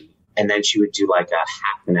 9:30. And then she would do like a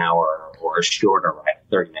half an hour or a shorter ride,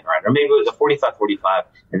 a 30-minute ride. Or maybe it was a 45,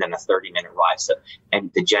 and then a 30-minute ride. So,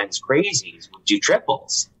 and the Jen's crazies would do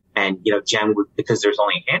triples. And, you know, Jen would, because there's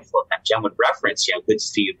only a handful of them, Jen would reference, you know, good to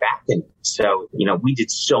see you back. And so, you know, we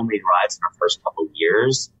did so many rides in our first couple of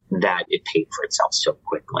years that it paid for itself so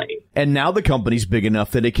quickly. And now the company's big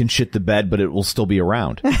enough that it can shit the bed, but it will still be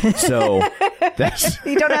around. So that's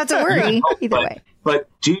you don't have to worry either way. But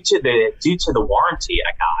due to the warranty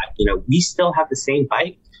I got, you know, we still have the same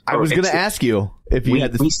bike. I was going to ask you if you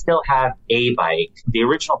had we still have a bike. The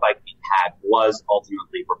original bike we had was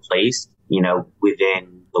ultimately replaced, you know,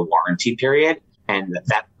 within the warranty period, and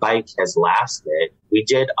that bike has lasted. We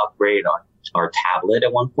did upgrade our tablet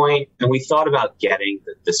at one point, and we thought about getting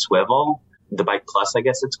the swivel, the Bike Plus, I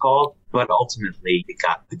guess it's called, but ultimately we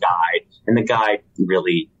got the guide, and the guide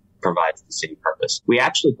really provides the same purpose. We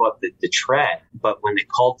actually bought the tread, but when they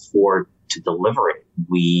called for to deliver it,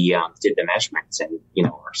 we did the measurements, and, you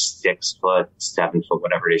know, our 6 foot, 7 foot,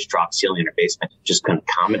 whatever it is, drop ceiling in our basement just couldn't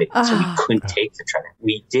accommodate it. So we couldn't take the tread.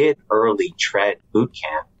 We did early tread boot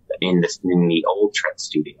camp in the old tread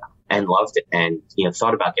studio and loved it, and, you know,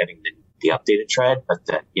 thought about getting the updated tread, but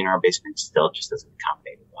the inner basement still just doesn't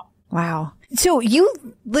accommodate it well. Wow. So you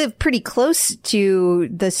live pretty close to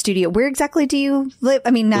the studio. Where exactly do you live?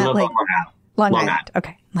 I mean, not like Long Island.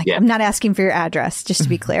 Okay. Like, yeah. I'm not asking for your address, just to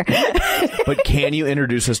be clear. But can you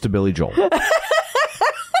introduce us to Billy Joel?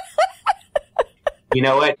 You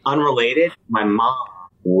know what? Unrelated. My mom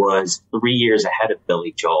was 3 years ahead of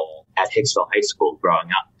Billy Joel at Hicksville High School growing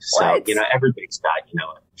up. So, What? You know, everybody's got, you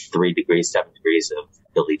know, 3 degrees, 7 degrees of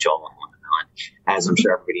Billy Joel and on, as I'm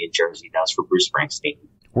sure everybody in Jersey does for Bruce Springsteen.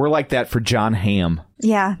 We're like that for John Hamm.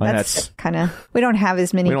 Yeah, that's kind of, we don't have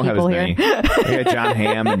as many people here. We got John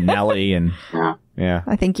Hamm and Nelly and yeah.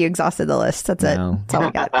 I think you exhausted the list. That's it. That's all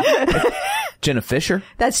we got. Jenna Fisher.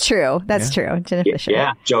 That's true. Jenna Fisher.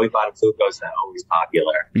 Yeah. Joey Buttafuoco's always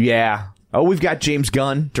popular. Yeah. Oh, we've got James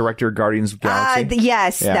Gunn, director of Guardians of the Galaxy.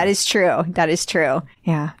 Yes, yeah. That is true.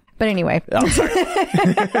 Yeah. But anyway. Oh, sorry.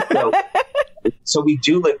 So we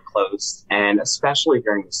do live close, and especially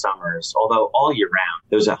during the summers, although all year round,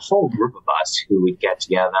 there's a whole group of us who would get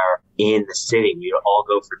together in the city. We'd all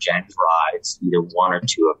go for Jen's rides, either one or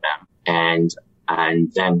two of them, and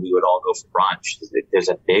then we would all go for brunch. There's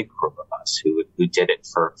a big group of us who did it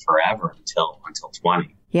for forever until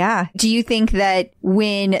 20. Yeah. Do you think that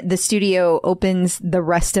when the studio opens the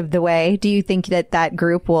rest of the way, do you think that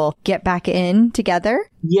group will get back in together?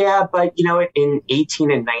 Yeah, but, you know, in 18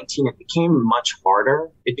 and 19, it became much harder.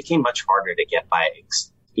 It became much harder to get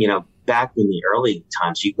bikes. You know, back in the early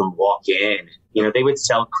times, you can walk in, you know, they would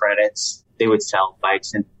sell credits, they would sell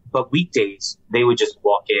bikes, but weekdays, they would just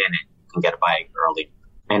walk in and you can get a bike early.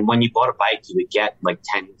 And when you bought a bike, you would get like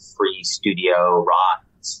 10 free studio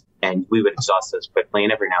rides. And we would exhaust those quickly.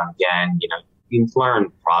 And every now and again, you know, you learn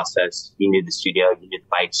the process. You knew the studio, you knew the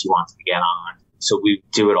bikes you wanted to get on. So we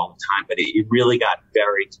do it all the time. But it really got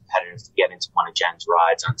very competitive to get into one of Jen's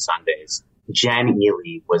rides on Sundays. Jen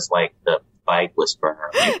Ely was like the bike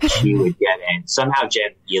whisperer. Like, she would get in. Somehow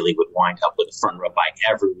Jen Ely would wind up with a front row bike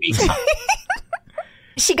every week.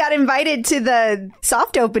 She got invited to the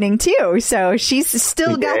soft opening too. So she's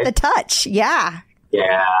still got the touch. Yeah.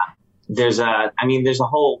 Yeah. There's a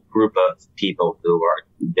whole group of people who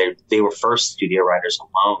they were first studio riders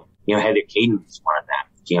alone. You know, Heather Caden was one of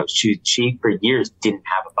them. You know, she for years didn't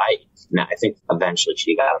have a bike. Now, I think eventually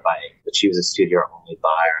she got a bike, but she was a studio only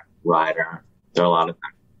rider. There are a lot of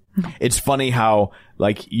them. It's funny how,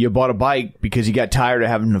 like, you bought a bike because you got tired of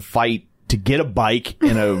having to fight to get a bike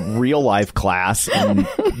in a real life class, and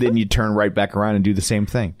then you turn right back around and do the same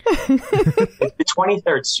thing. The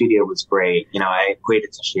 23rd studio was great. You know, I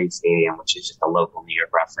equated to Shea Stadium, which is just a local New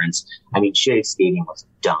York reference. I mean, Shea Stadium was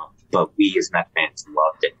a dump, but we as Met fans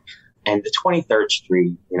loved it. And the 23rd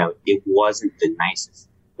Street, you know, it wasn't the nicest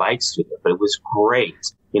bike studio, but it was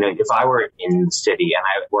great. You know, if I were in the city, and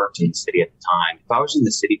I worked in the city at the time, if I was in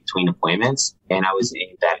the city between appointments and I was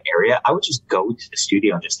in that area, I would just go to the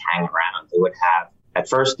studio and just hang around. They would have, at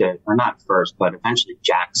first, or not first, but eventually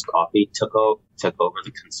Jack's Coffee took over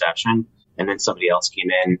the concession. And then somebody else came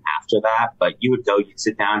in after that. But you would go, you'd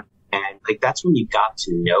sit down, and like that's when you got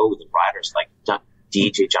to know the riders. Like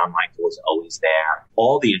DJ John Michael was always there.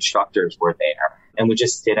 All the instructors were there, and we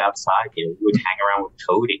just sit outside. You know, we would hang around with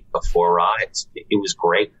Cody before rides. It was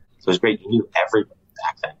great. So it was great. You knew everybody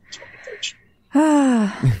back then in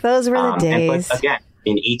 2013. Those were the days. But again,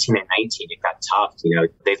 in 18 and 19, it got tough. You know,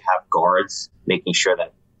 they'd have guards making sure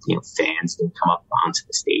that, you know, fans didn't come up onto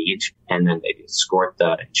the stage, and then they'd escort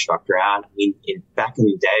the instructor out. I mean, back in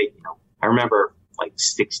the day, you know, I remember like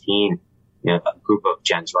 16, you know, a group of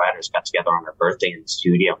Jen's riders got together on her birthday in the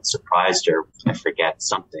studio and surprised her. I forget,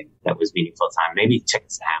 something that was meaningful at the time, maybe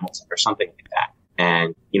tickets to Hamilton or something like that.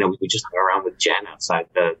 And, you know, we just hung around with Jen outside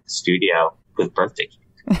the studio with birthday cake.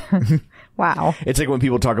 Wow. It's like when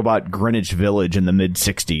people talk about Greenwich Village in the mid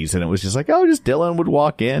 60s, and it was just like, oh, just Dylan would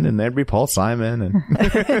walk in and there'd be Paul Simon. And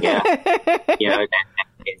yeah. You know,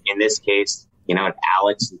 and in this case, you know,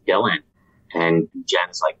 Alex and Dylan, and Jen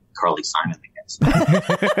is like Carly Simon, I guess.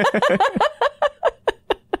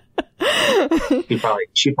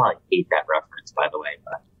 She'd probably hate that reference, by the way.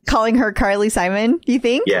 But calling her Carly Simon, you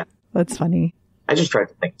think? Yeah. That's funny. I just tried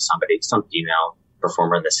to think of some female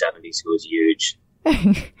performer in the 70s who was huge.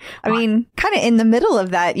 I mean, kind of in the middle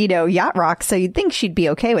of that, you know, yacht rock. So you'd think she'd be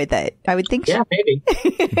okay with it. I would think. Yeah, maybe.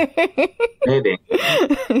 Maybe.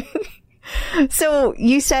 So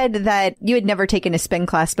you said that you had never taken a spin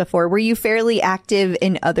class before. Were you fairly active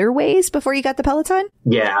in other ways before you got the Peloton?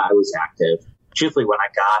 Yeah, I was active. Truthfully, when I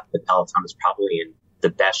got the Peloton, I was probably in the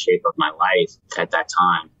best shape of my life at that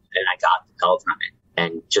time. And I got the Peloton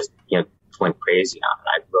and just, you know, went crazy on it.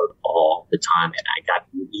 I rode all the time, and I got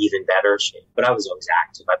in even better shape. But I was always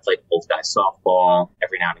active. I played old guy softball.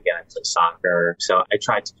 Every now and again, I played soccer. So I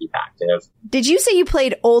tried to keep active. Did you say you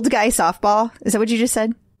played old guy softball? Is that what you just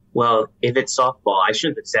said? Well, if it's softball, I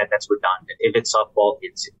shouldn't have said that's redundant. If it's softball,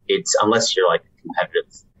 it's unless you're like a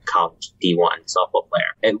competitive college D1 softball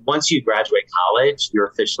player. And once you graduate college, you're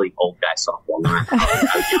officially old guy softball. No matter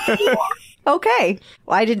how young you are. Okay.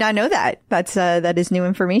 Well, I did not know that. That is new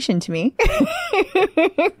information to me.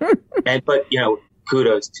 But, you know,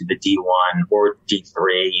 kudos to the D1 or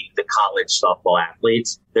D3, the college softball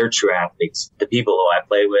athletes. They're true athletes. The people who I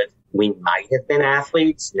play with, we might have been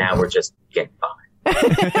athletes. Now we're just getting by.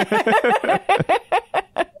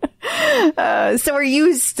 So are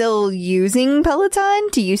you still using Peloton?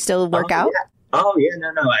 Do you still work out? Yeah. Oh, yeah,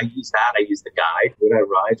 no. I use that. I use the guide. What did I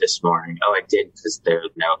ride this morning? Oh, I did, because there are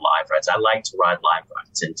no live rides. I like to ride live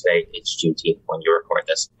rides. And today it's Juneteenth when you record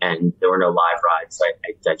this. And there were no live rides.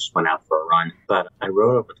 I just went out for a run. But I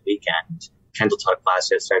rode over the weekend. Kendall taught class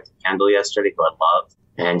yesterday. Kendall yesterday, who I loved.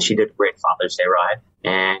 And she did a great Father's Day ride.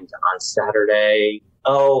 And on Saturday,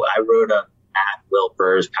 I rode a Matt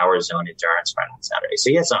Wilper's Power Zone Endurance ride on Saturday. So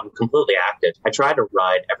yes, I'm completely active. I try to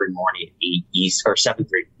ride every morning at 8 East or 7:30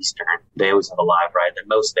 Eastern. They always have a live ride. Then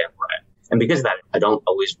most of them ride. And because of that, I don't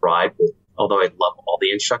always ride with, although I love all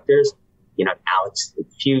the instructors, you know, Alex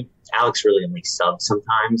really only subs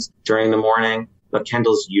sometimes during the morning, but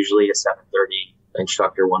Kendall's usually a 7:30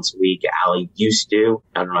 instructor once a week. Allie used to.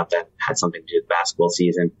 I don't know if that had something to do with basketball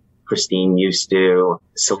season. Christine used to.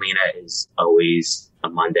 Selena is always a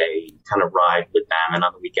Monday kind of ride with them, and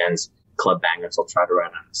on the weekends, Club Bangers will try to ride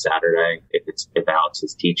on a Saturday if Alex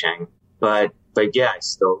is teaching. But yeah, I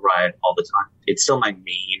still ride all the time. It's still my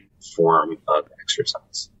main form of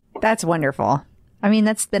exercise. That's wonderful. I mean,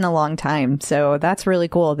 that's been a long time, so that's really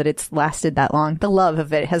cool that it's lasted that long. The love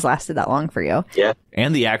of it has lasted that long for you. Yeah.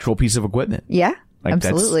 And the actual piece of equipment. Yeah, like,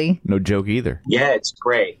 absolutely. That's no joke either. Yeah, it's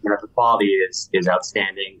great. You know, the quality is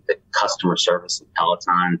outstanding. The customer service of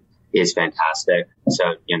Peloton is fantastic.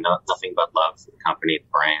 So, you know, nothing but love for the company, the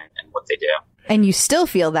brand, and what they do. And you still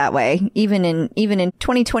feel that way, even in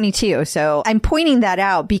 2022. So I'm pointing that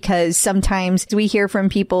out because sometimes we hear from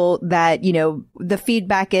people that, you know, the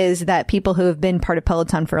feedback is that people who have been part of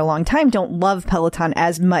Peloton for a long time don't love Peloton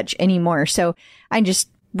as much anymore. So I'm just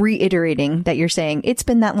reiterating that you're saying it's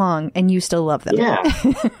been that long and you still love them. Yeah.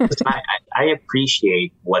 I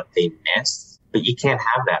appreciate what they missed, but you can't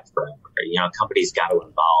have that forever. You know, a company's got to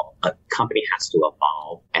evolve. A company has to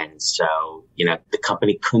evolve. And so, you know, the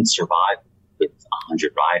company couldn't survive with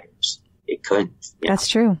 100 riders. It couldn't. That's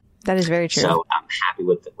true. That is very true. So I'm happy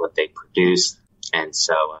with what they produce. And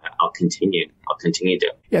so I'll continue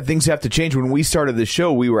to. Yeah, things have to change. When we started the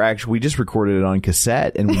show, we just recorded it on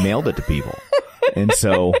cassette and we mailed it to people. And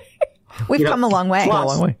so we've come a long way.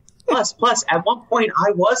 Plus, Plus, at one point,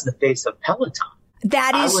 I was the face of Peloton.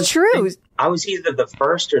 That is true. I was either the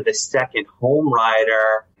first or the second home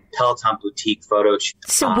rider Peloton boutique photo shoot.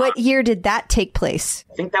 So what year did that take place?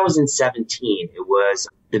 I think that was in 2017. It was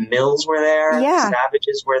the Mills were there. Yeah. The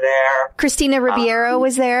Savages were there. Christina Ribeiro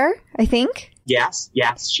was there, I think. Yes,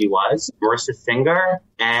 she was. Marissa Singer,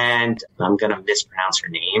 and I'm going to mispronounce her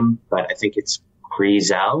name, but I think it's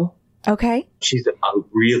Grizel. Okay. She's a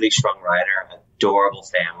really strong rider, adorable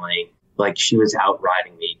family. Like, she was out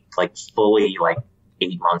riding me, like, fully, like,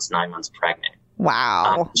 9 months pregnant.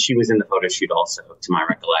 Wow. She was in the photo shoot also, to my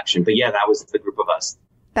recollection. But yeah, that was the group of us.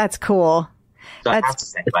 That's cool. So I have to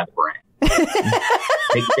say by the brand.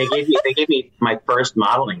 they gave me my first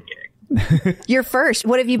modeling gig. Your first.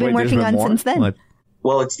 What have you been working on since then? What?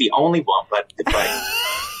 Well, it's the only one, but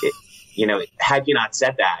had you not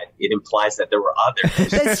said that, it implies that there were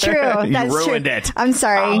others. That's true. That's ruined true. it. I'm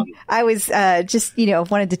sorry. I was just,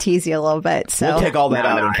 wanted to tease you a little bit. So we'll take all that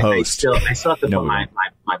out in post. I still have to put my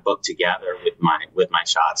book together with my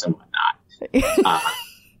shots and whatnot.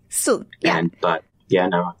 So yeah.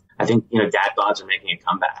 I think dad bods are making a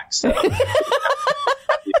comeback, so it's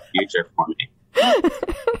the future for me.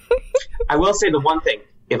 I will say the one thing: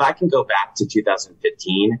 if I can go back to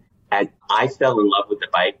 2015, I fell in love with the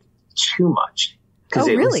bike too much because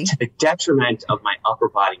it was to the detriment of my upper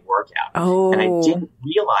body workout. Oh. And I didn't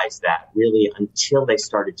realize that really until they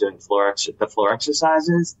started doing the floor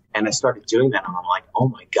exercises, and I started doing that, and I'm like, oh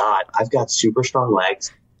my God, I've got super strong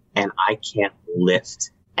legs, and I can't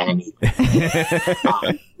lift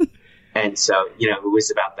anything. And so, it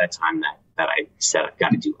was about that time that I said I've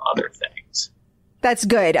got to do other things. That's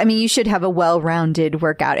good. I mean, you should have a well-rounded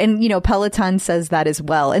workout. And, Peloton says that as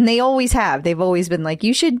well. And they always have. They've always been like,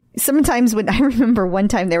 you should. Sometimes I remember one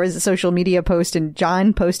time there was a social media post and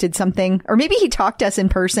John posted something, or maybe he talked to us in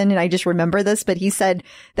person and I just remember this, but he said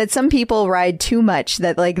that some people ride too much,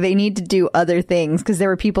 that like they need to do other things, because there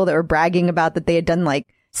were people that were bragging about that they had done like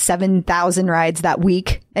 7,000 rides that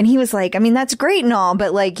week. And he was like, I mean, that's great and all,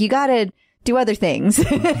 but like, you got to do other things.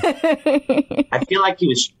 I feel like he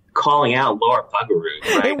was calling out Laura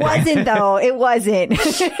Bugaroo, right? It wasn't, though. It wasn't.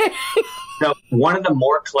 So one of the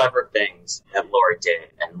more clever things that Laura did,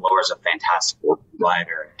 and Laura's a fantastic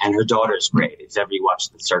rider, and her daughter's great. If ever you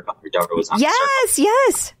watched The Circle, her daughter was on The Circle.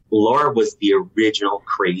 Yes. Laura was the original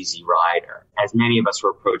crazy rider. As many of us were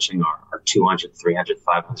approaching our 200, 300,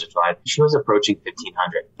 500 ride, she was approaching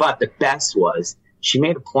 1,500. But the best was she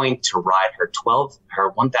made a point to ride her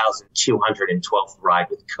 1,212th ride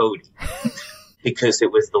with Cody because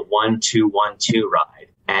it was the 1-2-1-2 ride.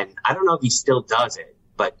 And I don't know if he still does it,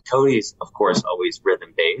 but Cody's, of course, always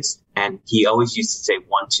rhythm based. And he always used to say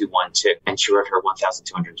 1-2-1-2. And she rode her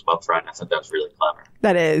 1,212th ride. And I thought that was really clever.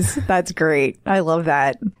 That's great. I love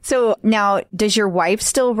that. So now, does your wife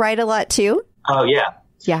still ride a lot too? Oh, yeah.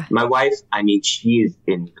 Yeah. My wife, I mean, she's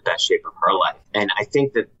in the best shape of her life. And I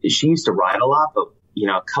think that she used to ride a lot, but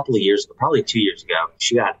a couple of years ago, probably 2 years ago,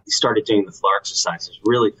 she started doing the floor exercises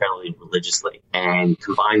really fairly religiously and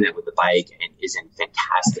combined that with the bike and is in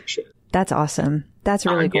fantastic shape. That's awesome. That's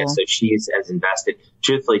really cool. Yeah, so she's as invested.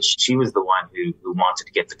 Truthfully, she was the one who wanted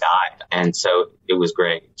to get the guide. And so it was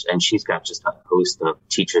great. And she's got just a host of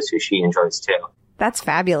teachers who she enjoys too. That's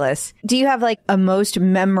fabulous. Do you have like a most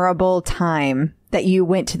memorable time that you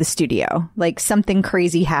went to the studio? Like something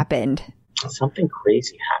crazy happened? Something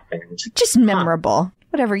crazy happened. Just memorable.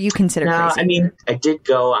 Whatever you consider crazy. I mean, I did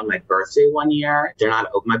go on my birthday one year. They're not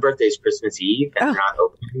open. My birthday is Christmas Eve, and they're not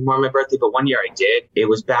open anymore on my birthday. But one year I did. It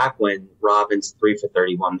was back when Robin's 3 for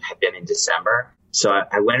 31 had been in December. So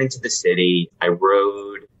I went into the city. I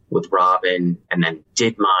rode with Robin and then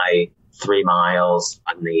did my 3 miles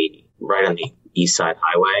right on the East Side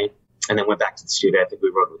Highway, and then went back to the studio. I think we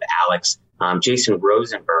rode with Alex. Jason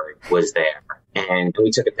Rosenberg was there. And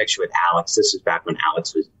we took a picture with Alex. This was back when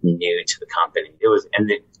Alex was new to the company. We were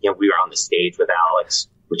on the stage with Alex,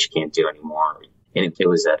 which you can't do anymore. And it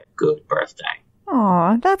was a good birthday.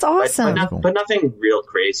 Aw, that's awesome. But nothing real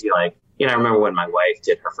crazy. Like, I remember when my wife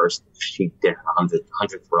did her 100th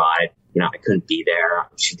ride. I couldn't be there.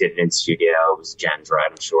 She did it in studio. It was Jen's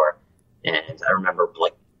ride, I'm sure. And I remember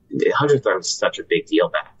like the 100th ride was such a big deal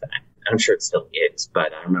back then. I'm sure it still is,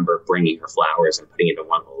 but I remember bringing her flowers and putting it in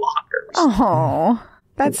one of the lockers. Oh,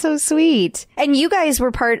 that's so sweet. And you guys were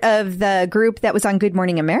part of the group that was on Good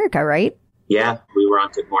Morning America, right? Yeah, we were on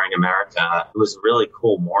Good Morning America. It was a really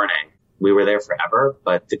cool morning. We were there forever,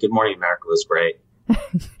 but the Good Morning America was great.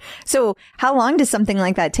 So how long does something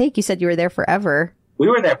like that take? You said you were there forever. We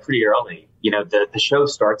were there pretty early. The show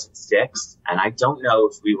starts at 6, and I don't know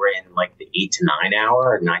if we were in like the 8 to 9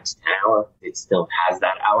 hour or 9 to 10 hour. It still has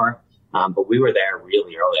that hour. But we were there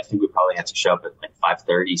really early. I think we probably had to show up at like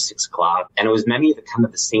 5:30, 6 o'clock. And it was many of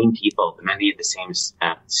the same people, many of the same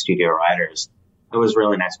studio riders. It was a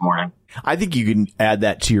really nice morning. I think you can add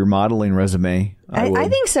that to your modeling resume. I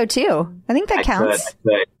think so too. I think that counts.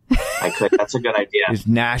 I could. That's a good idea. His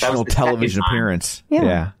national television appearance.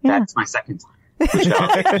 Yeah. That's my second time.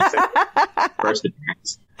 First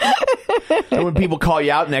appearance. So when people call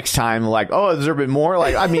you out next time, like, oh, has there been more?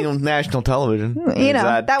 Like, I mean, on national television. You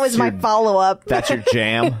know, that was my follow-up. That's your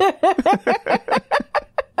jam.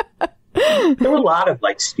 There were a lot of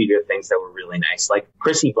like studio things that were really nice. Like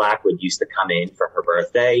Chrissy Blackwood used to come in for her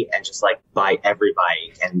birthday and just like buy every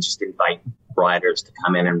bike and just invite riders to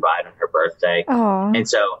come in and ride on her birthday. Aww. And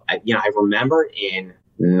so, I remember in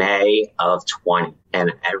May of 20,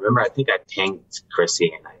 and I think I pinged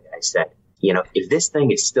Chrissy and I said, if this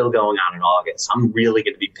thing is still going on in August, I'm really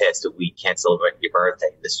going to be pissed if we can't celebrate your birthday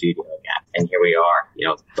in the studio again. And here we are,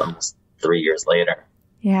 almost 3 years later.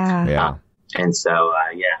 Yeah. And so,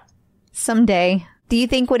 Someday. Do you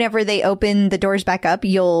think whenever they open the doors back up,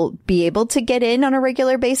 you'll be able to get in on a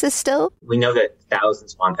regular basis still? We know that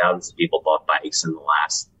thousands upon thousands of people bought bikes in the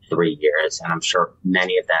last 3 years, and I'm sure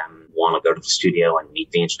many of them want to go to the studio and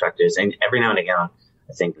meet the instructors. And every now and again,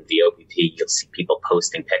 I think in the OPP, you'll see people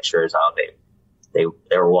posting pictures of they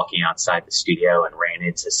were walking outside the studio and ran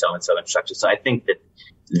into so-and-so instructor. So I think that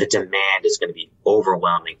the demand is going to be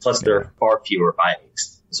overwhelming. Plus, there are far fewer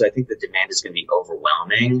bikes. So I think the demand is going to be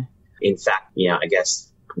overwhelming. In fact, I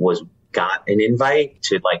guess got an invite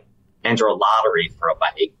to like enter a lottery for a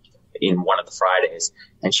bike in one of the Fridays,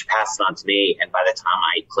 and she passed it on to me. And by the time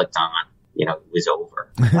I clicked on, it was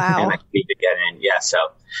over. Wow. And I couldn't even get in. Yeah. So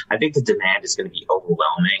I think the demand is going to be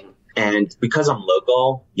overwhelming. And because I'm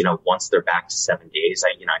local, once they're back to 7 days,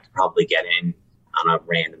 I could probably get in on a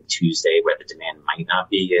random Tuesday where the demand might not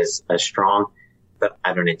be as strong, but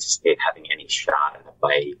I don't anticipate having any shot at a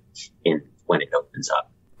bike when it opens up.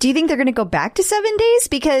 Do you think they're going to go back to 7 days?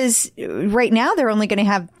 Because right now they're only going to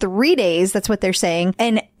have 3 days. That's what they're saying.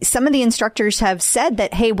 And some of the instructors have said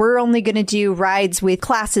that, hey, we're only going to do rides with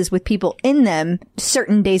classes with people in them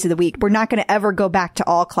certain days of the week. We're not going to ever go back to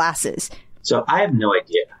all classes. So I have no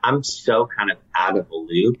idea. I'm so kind of out of the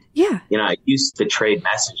loop. Yeah. I used to trade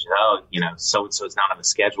messages. Oh, so-and-so is not on the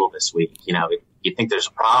schedule this week. You think there's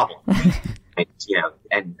a problem.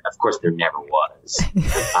 And of course there never was.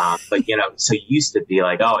 But, so you used to be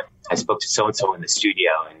like, oh, I spoke to so-and-so in the studio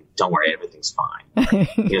and don't worry, everything's fine.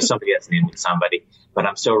 Somebody has an in with somebody, but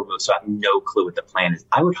I'm so remote, so I have no clue what the plan is.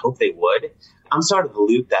 I would hope they would. I'm sort of the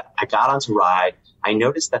loop that I got onto Ride. I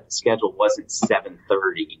noticed that the schedule wasn't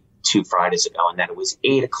 7:30 2 Fridays ago, and that it was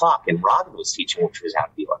 8 o'clock and Robin was teaching, which was out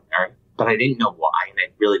of the ordinary. But I didn't know why, and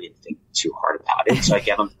I really didn't think too hard about it. So I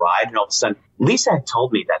get on the Ride, and all of a sudden, Lisa had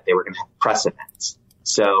told me that they were going to have press events.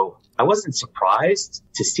 So I wasn't surprised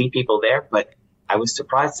to see people there, but I was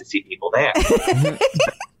surprised to see people there.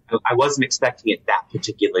 I wasn't expecting it that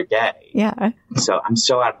particular day. Yeah. So I'm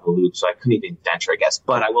so out of the loop, so I couldn't even venture, I guess.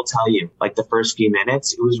 But I will tell you, like the first few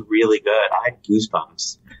minutes, it was really good. I had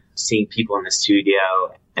goosebumps seeing people in the studio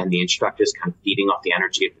and the instructors kind of feeding off the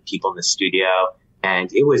energy of the people in the studio.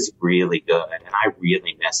 And it was really good. And I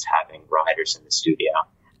really missed having riders in the studio.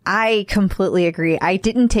 I completely agree. I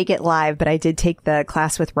didn't take it live, but I did take the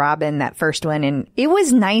class with Robin, that first one. And it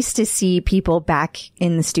was nice to see people back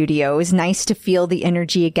in the studio. It was nice to feel the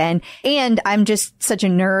energy again. And I'm just such a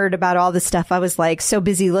nerd about all this stuff. I was like so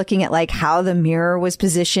busy looking at like how the mirror was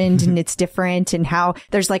positioned and it's different and how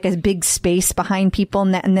there's like a big space behind people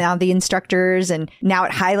now the instructors, and now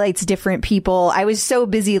it highlights different people. I was so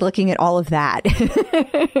busy looking at all of that.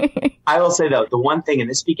 I will say though, the one thing, and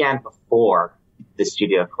this began before the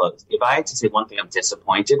studio closed. If I had to say one thing I'm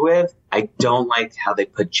disappointed with, I don't like how they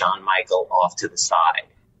put John Michael off to the side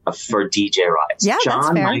for DJ rides. Yeah, John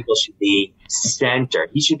that's fair. Michael should be center.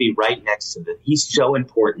 He should be right next to he's so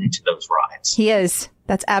important to those rides. He is.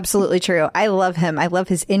 That's absolutely true. I love him. I love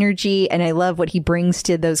his energy and I love what he brings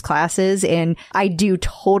to those classes. And I do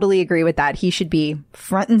totally agree with that. He should be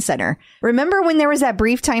front and center. Remember when there was that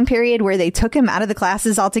brief time period where they took him out of the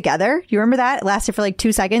classes altogether? You remember that? It lasted for like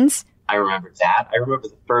 2 seconds. I remember that. I remember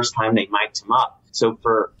the first time they mic'd him up. So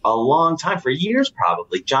for a long time, for years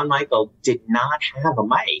probably, John Michael did not have a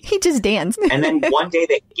mic. He just danced. And then one day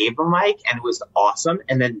they gave him a mic and it was awesome.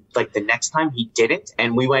 And then like the next time he didn't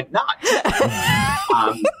and we went nuts.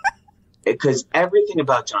 Because everything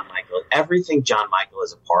about John Michael, everything John Michael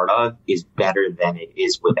is a part of is better than it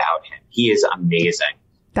is without him. He is amazing.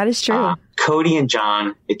 That is true. Cody and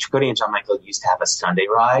John Michael used to have a Sunday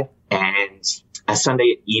ride and a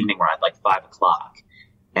Sunday evening ride, like 5 o'clock.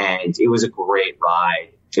 And it was a great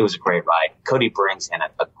ride. it was a great ride. Cody brings in a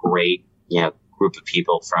great, group of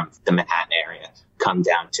people from the Manhattan area come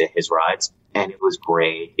down to his rides. And it was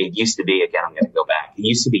great. It used to be, again, I'm going to go back. It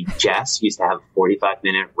used to be Jess used to have a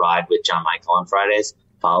 45-minute ride with John Michael on Fridays,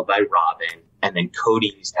 followed by Robin. And then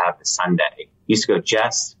Cody used to have the Sunday. Used to go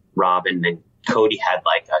Jess, Robin, then Cody had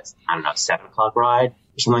like a 7 o'clock ride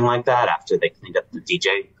or something like that after they cleaned up the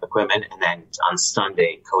DJ equipment. And then on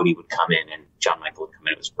Sunday, Cody would come in and John Michael would come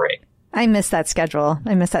in. It was great. I miss that schedule.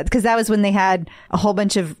 I miss that because that was when they had a whole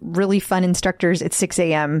bunch of really fun instructors at 6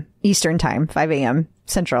 a.m. Eastern time, 5 a.m.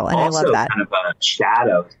 Central. And also, I love that. Kind of a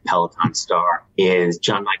shadow Peloton star is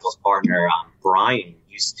John Michael's partner, Brian,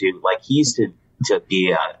 used to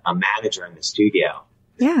be a manager in the studio.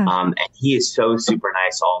 Yeah. And he is so super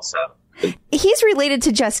nice also. He's related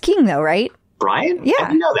to Jess King though, right? Brian? Yeah. I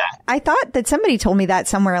didn't know that. I thought that somebody told me that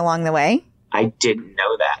somewhere along the way. I didn't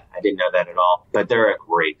know that. I didn't know that at all. But they're a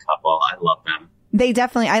great couple. I love them. They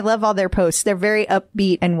definitely, I love all their posts. They're very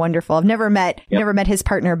upbeat and wonderful. I've never met his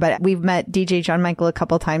partner, but we've met DJ John Michael a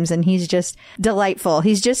couple times and he's just delightful.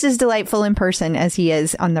 He's just as delightful in person as he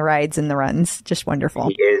is on the rides and the runs. Just wonderful.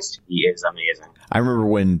 He is amazing. I remember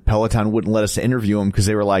when Peloton wouldn't let us interview him because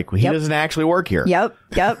they were like, well, he doesn't actually work here. Yep.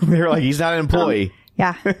 They were like, he's not an employee.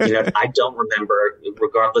 Yeah. I don't remember,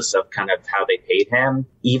 regardless of kind of how they paid him,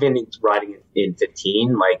 even riding in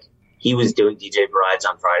 15, like he was doing DJ rides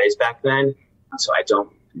on Fridays back then. So I don't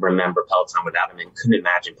remember Peloton without him and couldn't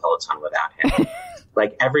imagine Peloton without him.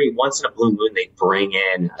 Like every once in a blue moon, they bring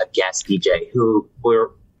in a guest DJ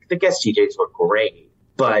the guest DJs were great,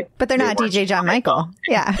 but they're not DJ John Michael.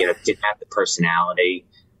 Yeah. Didn't have the personality.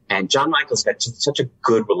 And John Michael's got such a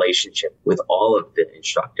good relationship with all of the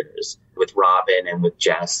instructors, with Robin and with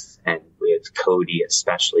Jess and with Cody,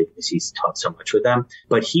 especially because he's taught so much with them.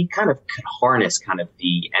 But he kind of could harness kind of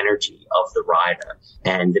the energy of the rider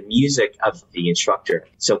and the music of the instructor.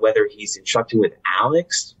 So whether he's instructing with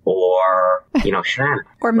Alex or, Hannah.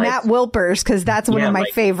 Or Matt Wilpers, because that's one of my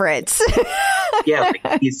favorites.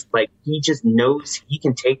 He just knows he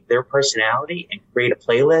can take their personality and create a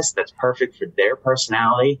playlist that's perfect for their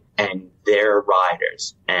personality and their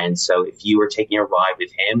riders. And so if you were taking a ride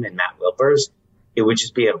with him and Matt Wilpers, it would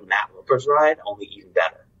just be a Matt Wilpers ride, only even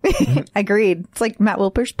better. Agreed. It's like Matt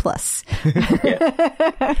Wilpers plus.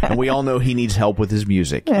 And we all know he needs help with his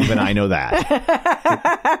music. Even I know that.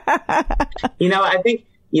 I think,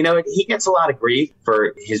 he gets a lot of grief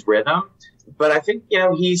for his rhythm. But I think,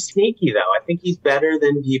 he's sneaky, though. I think he's better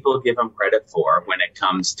than people give him credit for when it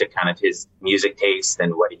comes to kind of his music taste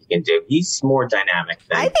and what he can do. He's more dynamic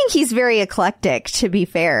than... I think he's very eclectic, to be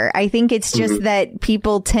fair. I think it's just that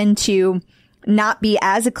people tend to not be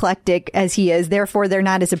as eclectic as he is. Therefore, they're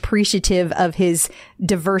not as appreciative of his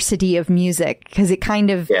diversity of music. Because it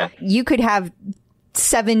kind of... You could have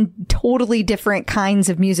 7 totally different kinds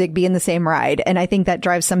of music be in the same ride. And I think that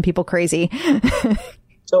drives some people crazy.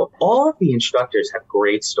 So all of the instructors have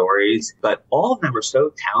great stories, but all of them are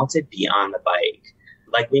so talented beyond the bike.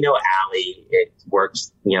 Like we know Allie, it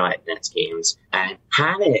works, at Nets games, and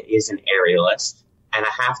Hannah is an aerialist, and I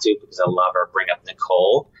have to, because I love her, bring up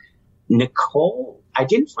Nicole. Nicole, I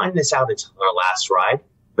didn't find this out until her last ride,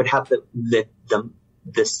 but have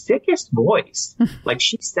the sickest voice. Like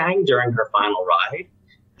she sang during her final ride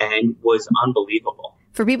and was unbelievable.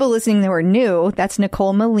 For people listening that were new, that's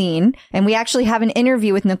Nicole Moline. And we actually have an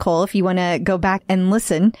interview with Nicole if you want to go back and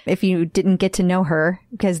listen if you didn't get to know her,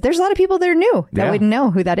 because there's a lot of people that are new that wouldn't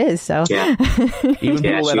know who that is. So even people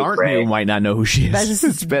that aren't new might not know who she is.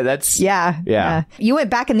 That's yeah. You went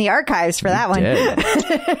back in the archives for that one.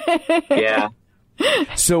 Yeah.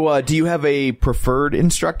 So do you have a preferred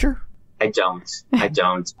instructor? I don't.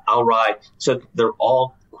 I'll ride. So they're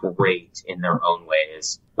all great in their own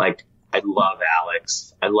ways. Like, I love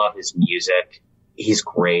Alex. I love his music. He's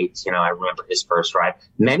great. I remember his first ride.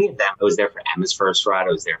 Many of them, I was there for Emma's first ride.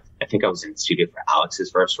 I think I was in the studio for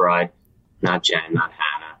Alex's first ride. Not Jen, not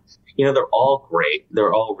Hannah. They're all great.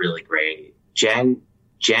 They're all really great. Jen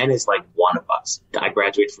is like one of us. I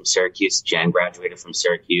graduated from Syracuse. Jen graduated from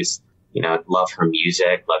Syracuse. Love her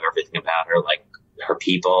music, love everything about her, like her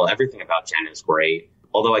people. Everything about Jen is great.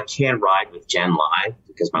 Although I can ride with Jen live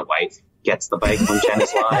because my wife gets the bike when Jen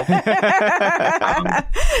is live.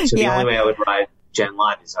 So the only way I would ride Jen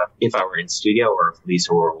live is if I were in studio or if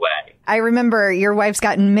Lisa were away. I remember your wife's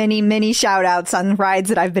gotten many, many shout outs on rides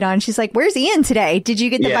that I've been on. She's like, where's Ian today? Did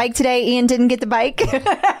you get the bike today? Ian didn't get the bike?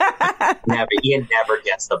 But Ian never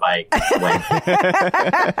gets the bike.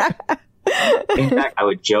 In fact, I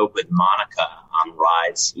would joke with Monica on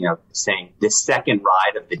rides, saying the second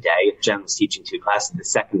ride of the day, if Jen was teaching 2 classes, the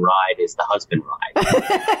second ride is the husband ride.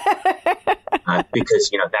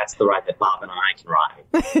 Because, that's the ride that Bob and I can ride.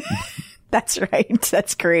 That's right.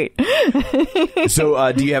 That's great.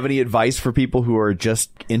 So do you have any advice for people who are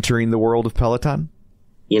just entering the world of Peloton?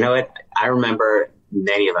 You know what? I remember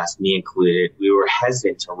many of us, me included, we were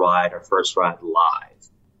hesitant to ride our first ride live.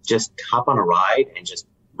 Just hop on a ride and just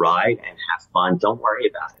ride and have fun. Don't worry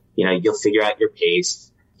about it. You'll figure out your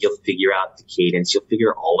pace. You'll figure out the cadence. You'll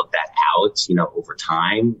figure all of that out, over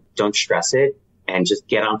time. Don't stress it and just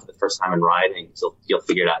get on for the first time and ride, and you'll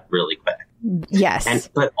figure it out really quick. Yes.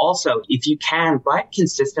 But also, if you can, ride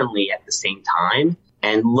consistently at the same time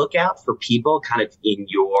and look out for people kind of in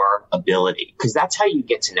your ability, because that's how you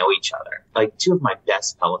get to know each other. Like 2 of my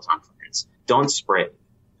best Peloton friends don't sprint.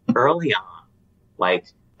 Early on, like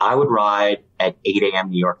I would ride at 8 a.m.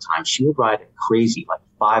 New York time. She would ride at crazy, like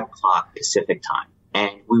 5 o'clock Pacific time.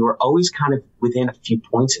 And we were always kind of within a few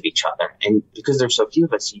points of each other. And because there's so few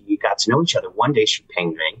of us, you got to know each other. One day she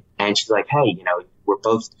pinged me and she's like, hey, we're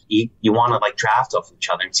both, you want to like draft off each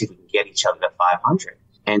other and see if we can get each other to 500.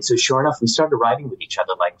 And so sure enough, we started riding with each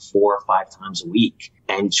other like 4 or 5 times a week.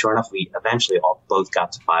 And sure enough, we eventually both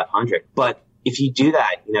got to 500. But if you do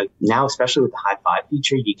that, now, especially with the high five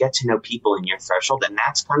feature, you get to know people in your threshold. And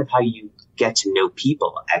that's kind of how you get to know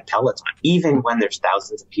people at Peloton. Even when there's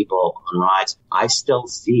thousands of people on rides, I still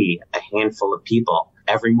see a handful of people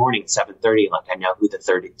every morning at 7:30. Like I know who the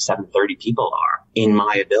 7:30 people are in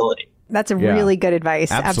my ability. That's really good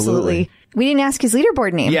advice. Absolutely. We didn't ask his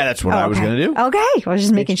leaderboard name. Yeah, that's what I was going to do. Okay. I was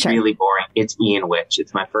just making sure. It's really boring. It's Ian Wich.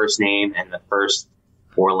 It's my first name and the first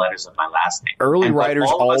 4 letters of my last name. Early riders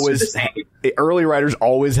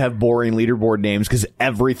always have boring leaderboard names because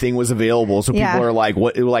everything was available. So people are like,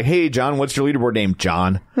 "What?" Like, "Hey, John, what's your leaderboard name?"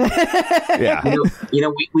 John. Yeah.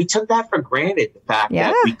 We took that for granted. The fact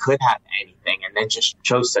that we could have anything, and then just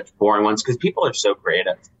chose such boring ones because people are so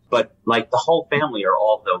creative. But like the whole family are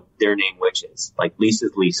all their name witches. Like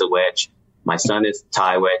Lisa's Lisa Witch. My son is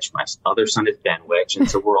Ty Witch. My other son is Ben Witch, and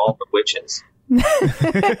so we're all the witches.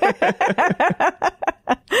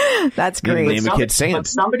 That's great. Name a kid Sam. But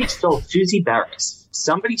somebody stole Susie Barris.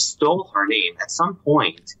 Somebody stole her name. At some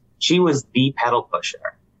point, she was the pedal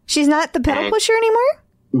pusher. She's not the pedal pusher anymore?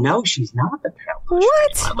 No, she's not the pedal pusher.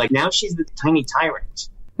 What? Anymore. Like now she's the tiny tyrant.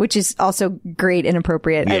 Which is also great and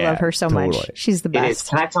appropriate. I love her so much. She's the best. It is.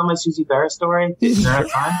 Can I tell my Susie Barris story? Is there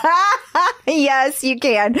time? Yes, you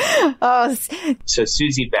can. Oh. So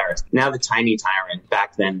Susie Barris, now the tiny tyrant,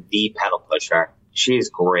 back then the pedal pusher. She is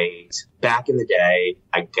great. Back in the day,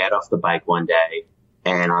 I get off the bike one day,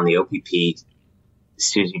 and on the OPP,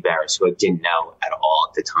 Susie Barris, who I didn't know at all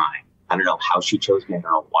at the time. I don't know how she chose me. I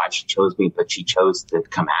don't know why she chose me, but she chose to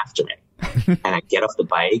come after me. And I get off the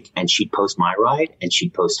bike and she'd post my ride and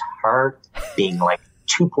she'd post her being like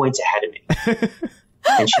 2 points ahead of me.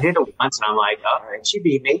 And she did it once and I'm like, all right, she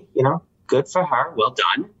beat me, good for her. Well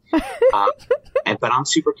done. But I'm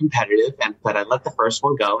super competitive but I let the first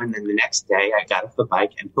one go. And then the next day I got off the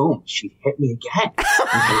bike and boom, she hit me again.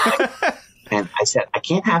 And I said, I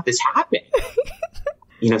can't have this happen.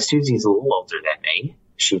 Susie's a little older than me.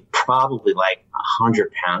 She's probably like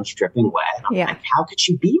 100 pounds dripping wet. And I'm like, how could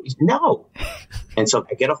she beat me? No. And so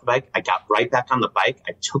I get off the bike. I got right back on the bike.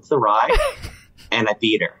 I took the ride and I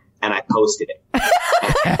beat her and I posted it.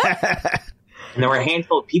 And there were a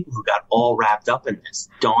handful of people who got all wrapped up in this.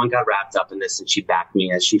 Dawn got wrapped up in this and she backed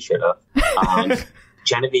me as she should have.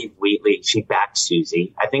 Genevieve Wheatley, she backed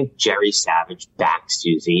Susie. I think Jerry Savage backed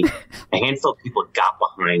Susie. A handful of people got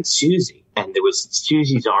behind Susie. And there was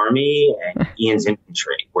Susie's Army and Ian's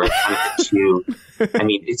Infantry were kind of the two. I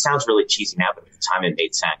mean, it sounds really cheesy now, but at the time it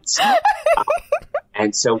made sense.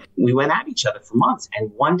 And so we went at each other for months.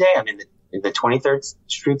 And one day I'm in the 23rd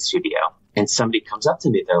Street studio and somebody comes up to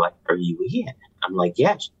me. They're like, are you Ian? I'm like,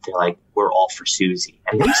 yeah. They're like, we're all for Susie.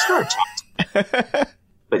 And they start talking.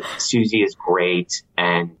 But Susie is great.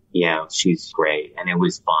 And, she's great. And it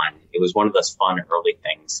was fun. It was one of those fun early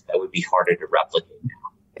things that would be harder to replicate now.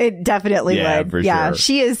 It definitely would. For sure.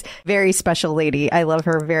 She is a very special lady. I love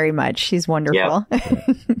her very much. She's wonderful. Yeah.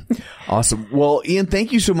 Awesome. Well, Ian,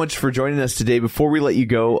 thank you so much for joining us today. Before we let you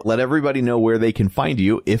go, let everybody know where they can find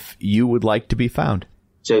you if you would like to be found.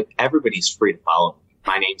 So everybody's free to follow me.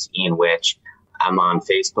 My name's Ian Wich. I'm on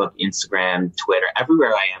Facebook, Instagram, Twitter.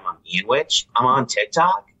 Everywhere I am, I'm Ian Wich. I'm on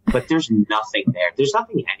TikTok. But there's nothing there. There's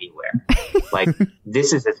nothing anywhere. Like,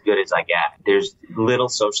 this is as good as I get. There's little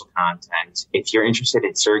social content. If you're interested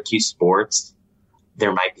in Syracuse sports,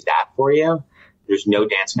 there might be that for you. There's no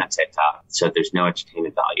dancing on TikTok, so there's no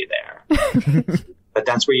entertainment value there. But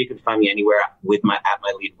that's where you can find me anywhere with my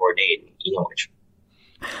leaderboard name, Ian Wichman.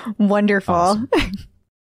 Wonderful. Awesome.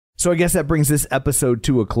 So I guess that brings this episode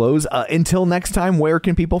to a close. Until next time, where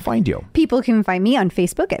can people find you? People can find me on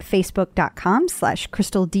Facebook at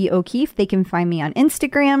facebook.com/Crystal D. O'Keefe. They can find me on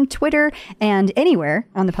Instagram, Twitter, and anywhere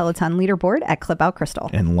on the Peloton leaderboard at Clip Out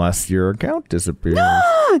Crystal. Unless your account disappears.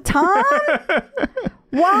 Tom?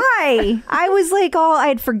 Why? I was like, I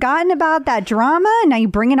had forgotten about that drama, and now you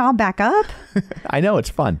bring it all back up? I know, it's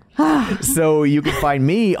fun. So you can find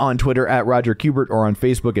me on Twitter at Roger Kubert or on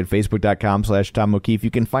Facebook at facebook.com/Tom O'Keefe.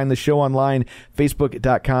 You can find the show online,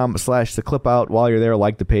 facebook.com/TheClipOut. While you're there,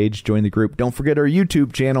 like the page, join the group. Don't forget our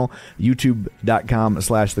YouTube channel,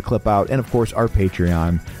 youtube.com/TheClipOut. And of course, our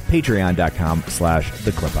Patreon,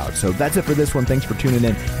 patreon.com/TheClipOut. So that's it for this one. Thanks for tuning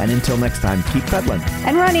in. And until next time, keep pedaling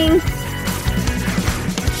and running.